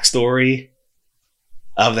backstory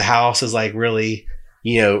of the house is like really,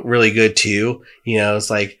 you know, really good too. You know, it's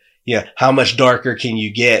like, yeah, how much darker can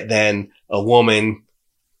you get than a woman,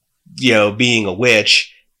 you know, being a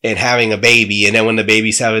witch and having a baby, and then when the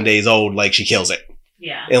baby's 7 days old, like she kills it.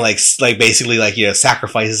 Yeah. And like basically like, you know,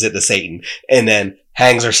 sacrifices it to Satan and then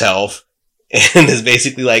hangs herself and is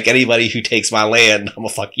basically like, anybody who takes my land, I'm gonna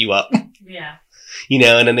fuck you up. Yeah. You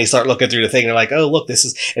know, and then they start looking through the thing and they're like, oh, look, this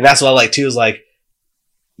is, and that's what I like too, is like,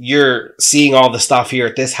 you're seeing all the stuff here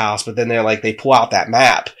at this house, but then they're like, they pull out that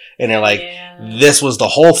map and they're like, this was the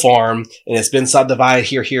whole farm and it's been subdivided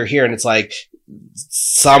here, here, here. And it's like,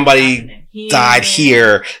 somebody died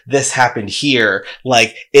here. This happened here.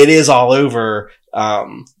 Like, it is all over,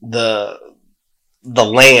 the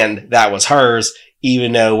land that was hers,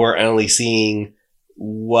 even though we're only seeing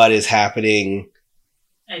what is happening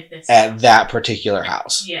at that particular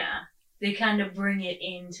house. Yeah. They kind of bring it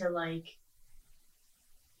into like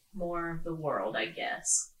more of the world, I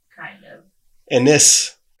guess. Kind of. And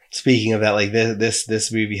this, speaking of that, like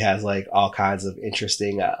this movie has like all kinds of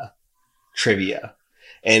interesting trivia.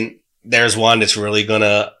 And there's one that's really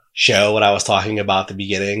gonna show what I was talking about at the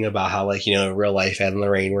beginning, about how like, you know, in real life Ed and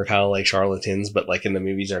Lorraine were kind of like charlatans, but like in the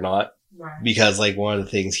movies they're not. Right. Because like one of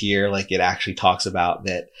the things here, like it actually talks about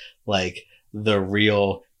that like the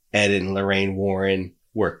real Ed and Lorraine Warren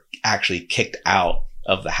were actually kicked out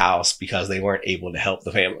of the house because they weren't able to help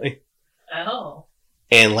the family. Oh.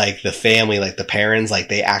 And like the family, like the parents, like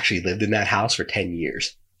they actually lived in that house for 10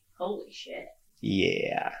 years. Holy shit.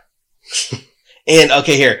 Yeah. And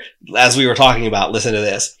okay, here, as we were talking about, listen to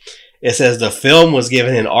this. It says the film was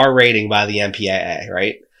given an R rating by the MPAA,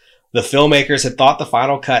 right? The filmmakers had thought the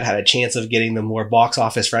final cut had a chance of getting the more box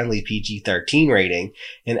office friendly PG-13 rating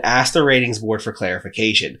and asked the ratings board for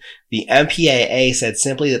clarification. The MPAA said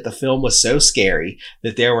simply that the film was so scary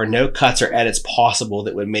that there were no cuts or edits possible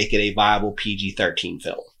that would make it a viable PG-13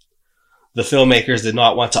 film. The filmmakers did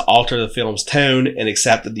not want to alter the film's tone and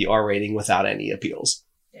accepted the R rating without any appeals.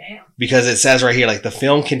 Damn. Because it says right here, like, the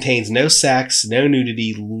film contains no sex, no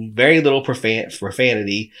nudity, very little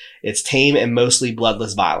profanity. It's tame and mostly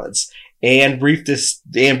bloodless violence, and brief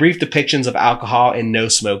depictions of alcohol and no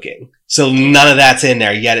smoking. So none of that's in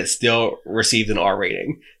there, yet it still received an R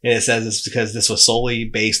rating. And it says it's because this was solely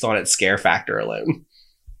based on its scare factor alone.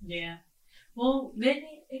 Yeah. Well, then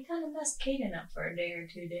it kind of messed Kaden up for a day or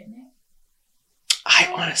two, didn't it?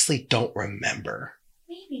 I honestly don't remember.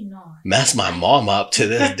 Maybe not. Mess my mom up to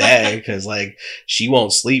this day, because like she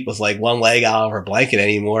won't sleep with like one leg out of her blanket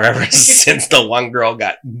anymore ever since the one girl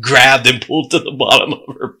got grabbed and pulled to the bottom of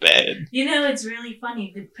her bed. You know, it's really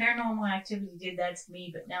funny. The Paranormal Activity did that to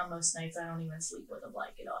me, but now most nights I don't even sleep with a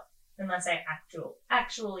blanket on unless I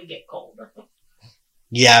actually get cold.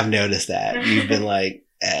 Yeah, I've noticed that. You've been like,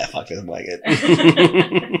 fuck this blanket.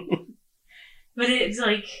 But it's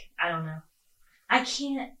like, I don't know. I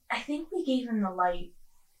think we gave him the light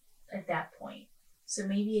at that point. So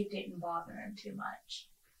maybe it didn't bother him too much.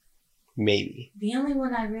 Maybe. The only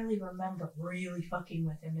one I really remember really fucking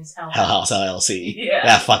with him is Hell House LLC. Yeah.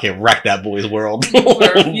 That fucking wrecked that boy's world.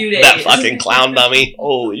 For a few days. That fucking clown dummy.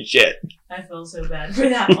 Holy shit. I feel so bad for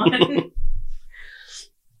that one.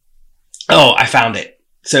 Oh, I found it.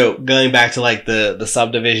 So going back to like the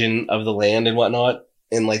subdivision of the land and whatnot,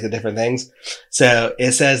 and like the different things. So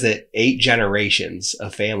it says that 8 generations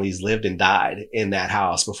of families lived and died in that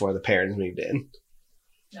house before the parents moved in.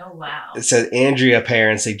 Oh, wow. It said Andrea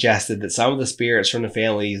parents suggested that some of the spirits from the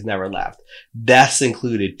families never left. Deaths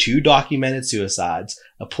included 2 documented suicides,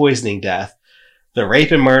 a poisoning death, the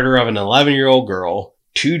rape and murder of an 11-year-old girl,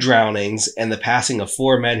 2 drownings, and the passing of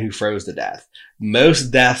 4 men who froze to death.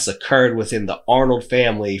 Most deaths occurred within the Arnold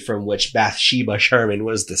family from which Bathsheba Sherman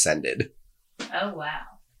was descended. Oh, wow.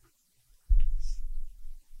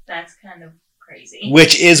 That's kind of crazy.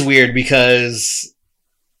 Which is weird because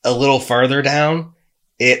a little further down,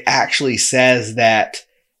 it actually says that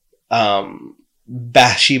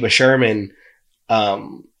Bathsheba Sherman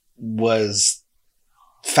was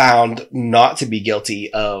found not to be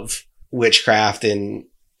guilty of witchcraft and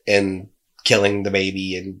killing the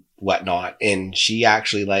baby and whatnot. And she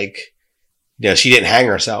actually, like, you know, she didn't hang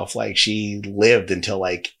herself. Like, she lived until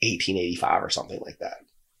like 1885 or something like that.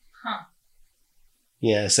 Huh.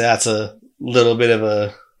 Yeah, so that's a little bit of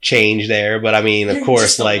a change there. But I mean, of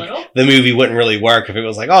course, like, little. the movie wouldn't really work if it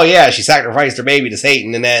was like, oh yeah, she sacrificed her baby to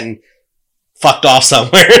Satan and then fucked off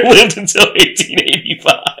somewhere and lived until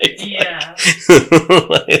 1885. Yeah.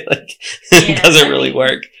 It doesn't really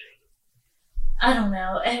work. I don't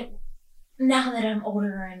know. And now that I'm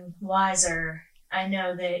older and wiser, I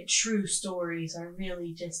know that true stories are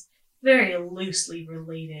really just very loosely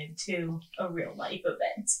related to a real life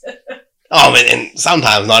event. Oh, and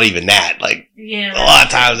sometimes not even that. Like, Yeah. a lot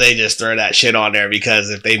of times they just throw that shit on there because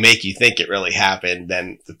if they make you think it really happened,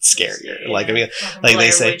 then it's scarier. Yeah. Like, I mean, Fucking like Blair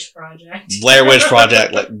they say, Witch Project. Blair Witch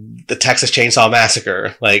Project, like the Texas Chainsaw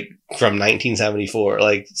Massacre, like from 1974,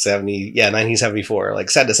 like 1974, like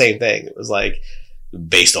said the same thing. It was like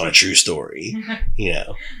based on a true story, you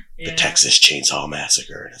know, the Yeah. Texas Chainsaw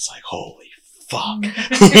Massacre, and it's like, holy fuck.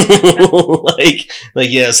 like,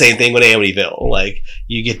 you know, same thing with Amityville. Like,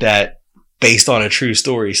 you get that based on a true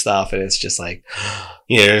story stuff, and it's just like,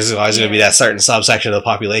 you know, there's always going to be that certain subsection of the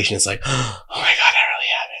population. It's like, oh my god, that really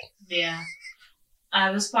happened. Yeah.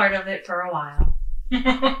 I was part of it for a while.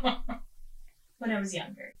 When I was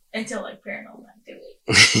younger. Until like Paranormal Activity.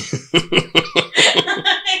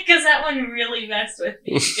 Because that one really messed with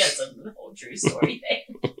me because of the whole true story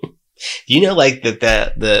thing. Do you know, like,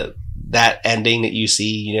 that ending that you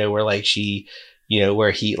see, you know, where like she, you know,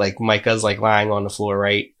 where he, like, Micah's like lying on the floor,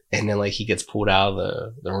 right? And then like he gets pulled out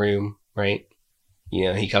of the room, right? You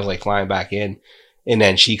know, he comes like flying back in, and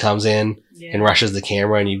then she comes in and rushes the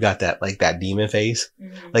camera, and you've got that, like, that demon face.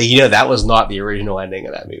 Mm-hmm. Like, you know, that was not the original ending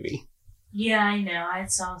of that movie. Yeah, I know. I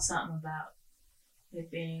saw something about it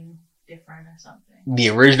being different or something. The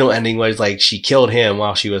original ending was like she killed him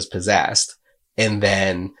while she was possessed, and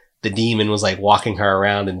then the demon was like walking her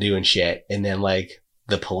around and doing shit, and then like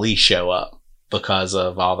the police show up because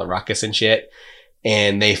of all the ruckus and shit,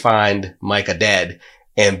 and they find Micah dead,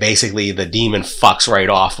 and basically the demon fucks right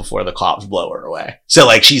off before the cops blow her away. So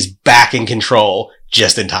like she's back in control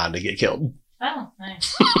just in time to get killed. Oh,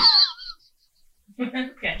 nice.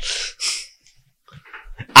 Okay.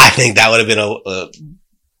 I think that would have been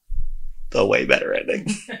a way better ending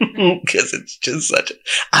because it's just such.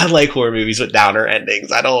 I like horror movies with downer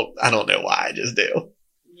endings. I don't know why. I just do.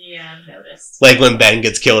 Yeah, I've noticed. Like when Ben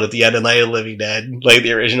gets killed at the end of Night of the Living Dead, like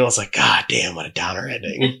the original, it's like, God damn, what a downer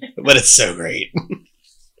ending. But it's so great.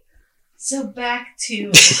 So back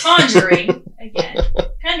to Conjuring again.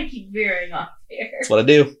 Kind of keep veering off here. That's what I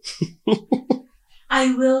do.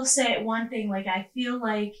 I will say one thing, like, I feel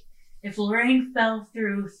like if Lorraine fell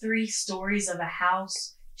through 3 stories of a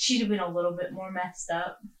house, she'd have been a little bit more messed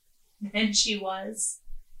up than she was.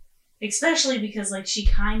 Especially because, like, she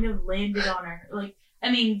kind of landed on her, like,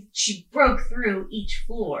 I mean, she broke through each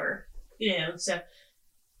floor, you know, so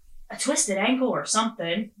a twisted ankle or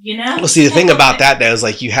something, you know? Well, see, the thing about that, though, is,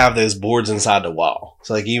 like, you have those boards inside the wall.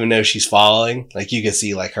 So, like, even though she's falling, like, you can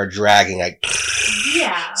see, like, her dragging, like...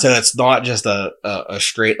 Yeah. So it's not just a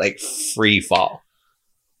straight, like, free fall.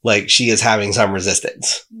 Like, she is having some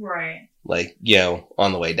resistance. Right. Like, you know,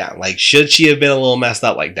 on the way down. Like, should she have been a little messed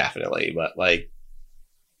up? Like, definitely. But, like,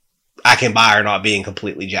 I can buy her not being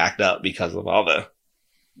completely jacked up because of all the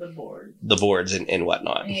boards and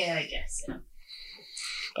whatnot. Yeah, I guess so.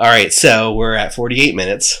 All right, so we're at 48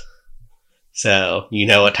 minutes. So, you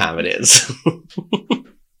know what time it is.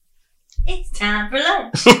 It's time for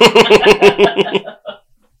lunch.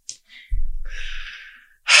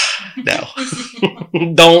 No.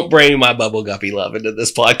 Don't bring my bubble guppy love into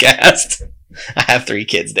this podcast. I have 3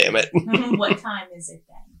 kids, damn it. What time is it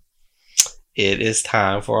then? It is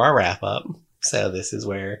time for our wrap up. So this is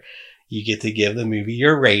where you get to give the movie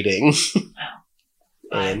your rating.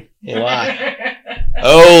 Oh. And why?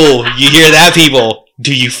 Oh, you hear that, people?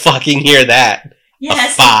 Do you fucking hear that?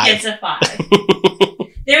 Yes, a 5. it's a 5.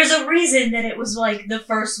 There's a reason that it was like the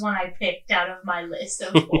first one I picked out of my list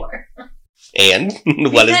of 4. And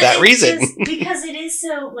what is that reason? Because it is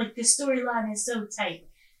so, like, the storyline is so tight,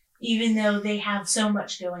 even though they have so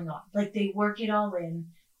much going on. Like, they work it all in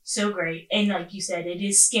so great. And like you said, it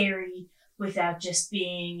is scary without just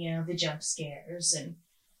being, you know, the jump scares. And,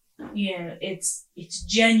 you know, it's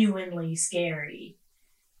genuinely scary.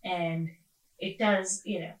 And it does,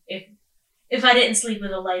 you know, if I didn't sleep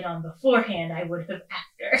with a light on beforehand, I would have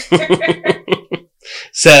after.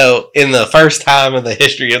 So, in the first time in the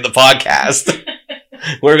history of the podcast,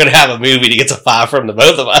 we're going to have a movie that gets a 5 from the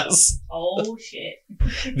both of us. Oh, shit.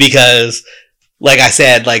 Because, like I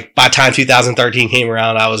said, like, by the time 2013 came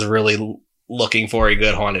around, I was really looking for a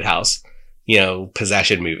good haunted house, you know,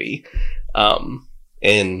 possession movie.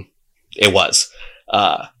 And it was.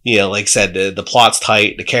 You know, like I said, the plot's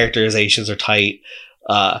tight, the characterizations are tight.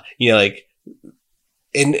 You know, like,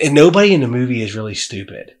 and nobody in the movie is really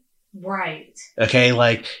stupid. Right. Okay,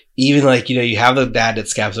 like, even like, you know, you have the dad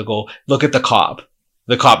that's skeptical. Look at the cop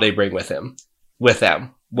they bring with them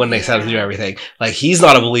when they set up to do everything. Like, he's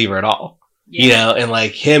not a believer at all. Yeah. You know, and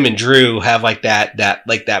like him and Drew have like that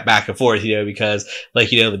back and forth, you know, because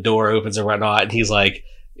like, you know, the door opens and whatnot, and he's like,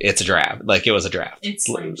 it's a draft. Like, it was a draft. It's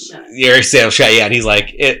slammed shut. Yeah, slammed shut, yeah. And he's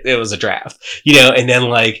like, it was a draft. You know, and then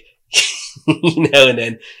like, you know, and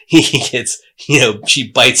then he gets, you know,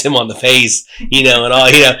 she bites him on the face, you know, and all,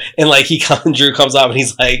 you know, and like Drew comes up and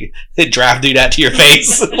he's like, draft do that to your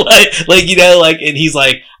face. like, you know, like, and he's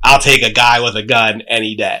like, I'll take a guy with a gun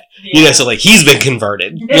any day. Yeah. You know, so like he's been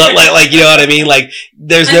converted. like, you know what I mean? Like,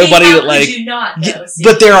 there's nobody that like, you not, though,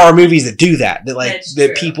 but there are movies that do that like,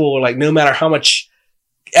 that people are like, no matter how much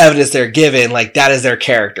evidence they're given, like that is their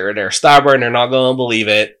character. They're stubborn. They're not going to believe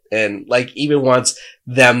it. And like, even once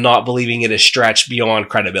them not believing it is stretched beyond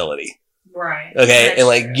credibility. Right. Okay. That's and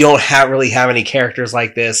like, true. you don't really have any characters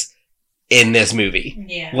like this in this movie.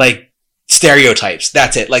 Yeah. Like stereotypes.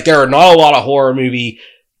 That's it. Like, there are not a lot of horror movie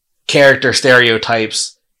character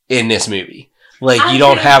stereotypes in this movie. Like, you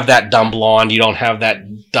don't have that dumb blonde. You don't have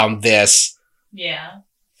that dumb this. Yeah.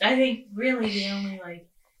 I think really the only like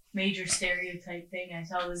major stereotype thing I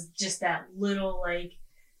saw was just that little like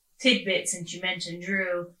tidbit, since you mentioned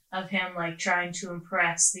Drew, of him like trying to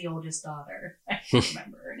impress the oldest daughter. I can't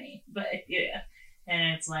remember her name, but yeah.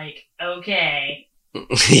 And it's like, okay.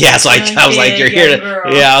 Yeah, so I was like, you're here to,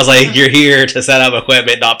 yeah, I was like, you're here to set up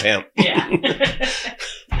equipment, not pimp. Yeah.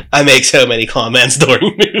 I make so many comments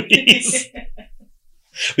during movies.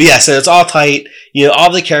 But yeah, so it's all tight. You know,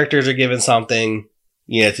 all the characters are given something,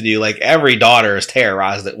 you know, to do. Like, every daughter is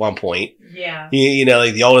terrorized at one point. Yeah. You know,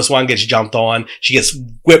 like the oldest one gets jumped on. She gets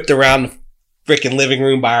whipped around the freaking living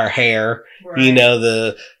room by her hair. Right. You know,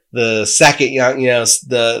 the second young, you know,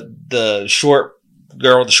 the short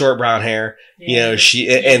girl with the short brown hair, yeah. You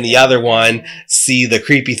know, and the other one see the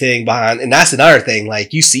creepy thing behind. And that's another thing.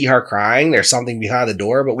 Like, you see her crying. There's something behind the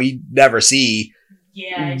door, but we never see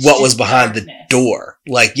what was behind the door.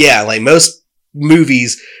 Like, yeah, like most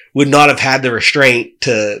movies would not have had the restraint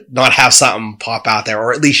to not have something pop out there,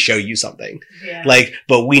 or at least show you something. Yeah. Like,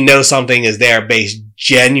 but we know something is there based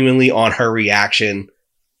genuinely on her reaction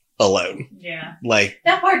alone. Yeah. Like,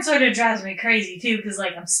 that part sort of drives me crazy too, because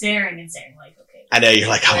like I'm staring like, okay. I know, you're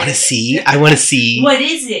like, I want to see. What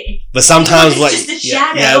is it? But sometimes what just a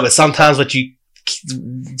shadow. Yeah, but sometimes what you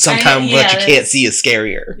can't see is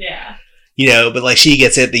scarier. Yeah. You know, but like, she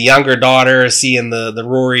gets it. The younger daughter is seeing the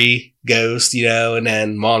Rory ghost, you know, and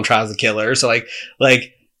then mom tries to kill her. So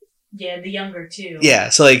like. Yeah, the younger too. Yeah,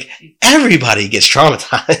 so like, everybody gets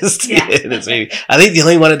traumatized in this movie. I think the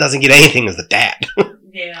only one that doesn't get anything is the dad.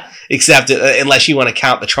 Yeah. Except unless you want to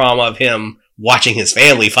count the trauma of him watching his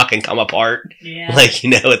family fucking come apart. Yeah. Like, you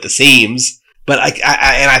know, at the seams. But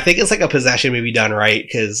I think it's like a possession movie done right,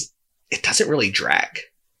 because it doesn't really drag.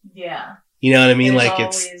 Yeah. You know what I mean?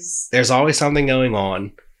 There's always something going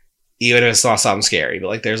on, even if it's not something scary, but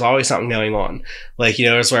like, there's always something going on. Like, you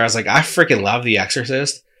know, it's where I was like, I freaking love The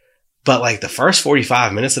Exorcist, but like the first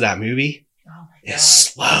 45 minutes of that movie is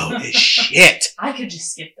slow as shit. I could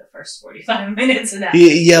just skip the first 45 minutes of that.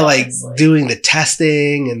 Yeah, like doing the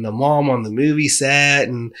testing and the mom on the movie set,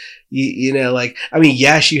 and you know, like, I mean,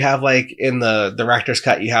 yes, you have like in the director's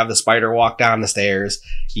cut, you have the spider walk down the stairs.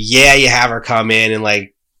 Yeah, you have her come in and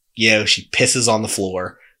like, you know, she pisses on the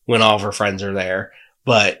floor when all of her friends are there,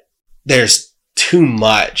 but there's too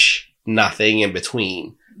much nothing in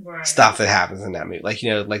between. Right. Stuff that happens in that movie. Like, you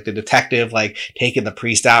know, like the detective, like taking the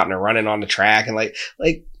priest out and they're running on the track, and like,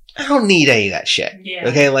 I don't need any of that shit. Yeah.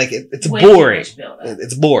 Okay. Like, it's boring.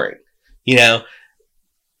 It's boring, you know?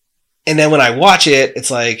 And then when I watch it, it's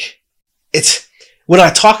like, when I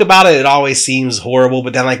talk about it, it always seems horrible.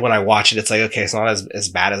 But then like when I watch it, it's like, okay, it's not as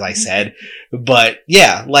bad as I said. But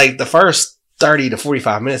yeah, like the first 30 to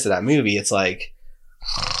 45 minutes of that movie, it's like,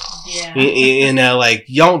 yeah. You know, like,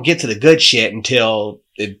 you don't get to the good shit until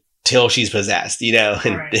she's possessed, you know,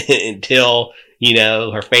 and right. Until, you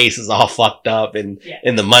know, her face is all fucked up and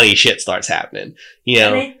the money shit starts happening, you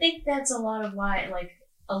know. And I think that's a lot of why, like,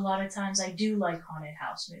 a lot of times I do like haunted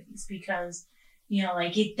house movies, because, you know,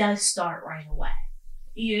 like, it does start right away.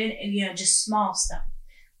 Even, you know, just small stuff.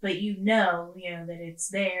 But you know, that it's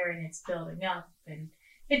there and it's building up and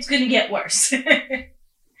it's going to get worse.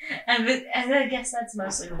 And I guess that's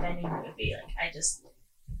mostly with any movie. Like,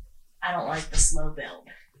 I don't like the slow build.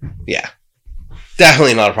 Yeah.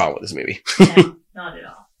 Definitely not a problem with this movie. No, not at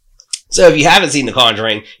all. So if you haven't seen The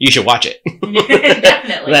Conjuring, you should watch it.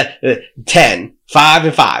 Definitely. 10. 5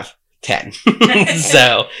 and 5. 10.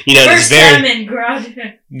 So, you know, First time in Garage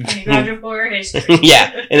Horror history.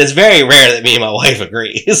 Yeah. And it's very rare that me and my wife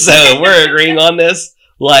agree. So if we're agreeing on this,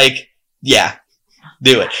 like, yeah,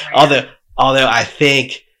 do it. Although I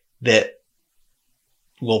think that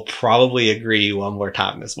we'll probably agree one more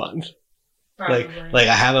time this month. Probably. Like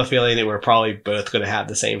I have a feeling that we're probably both going to have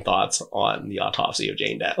the same thoughts on the autopsy of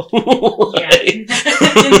Jane Doe. Yeah,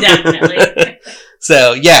 definitely.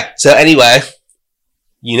 So anyway,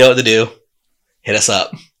 you know what to do. Hit us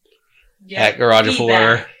up at Garage of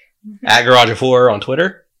Horror, at Garage of Horror on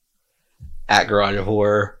Twitter, at Garage of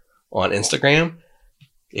Horror on Instagram.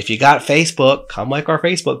 If you got Facebook, come like our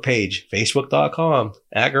Facebook page, facebook.com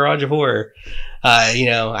at Garage of Horror. I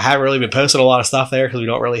haven't really been posting a lot of stuff there because we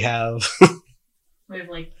don't really have. We have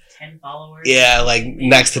like 10 followers. Yeah, like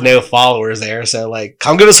next to no followers there. So like,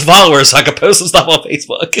 come give us followers so I can post some stuff on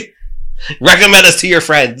Facebook. Recommend us to your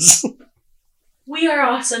friends. We are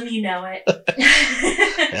awesome, you know it.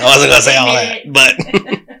 I wasn't going to say all that, but.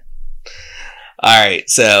 Alright,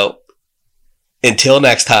 so until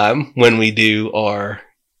next time, when we do our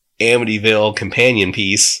Amityville companion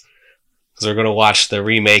piece, because we're going to watch the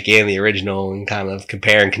remake and the original and kind of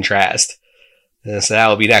compare and contrast. And so that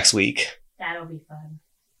will be next week. That'll be fun.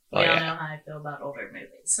 Oh, I don't yeah. know how I feel about older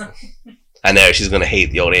movies. I know, she's going to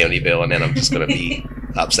hate the old Amityville, and then I'm just going to be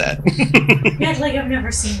upset. Act like I've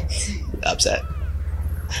never seen it. Upset.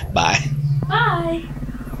 Bye. Bye.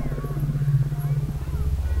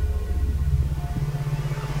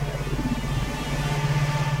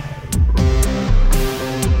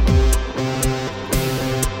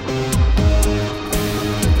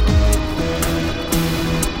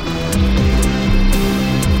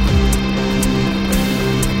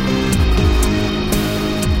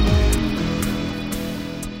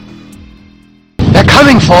 They're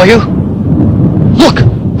coming for you. Look,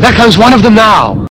 there comes one of them now.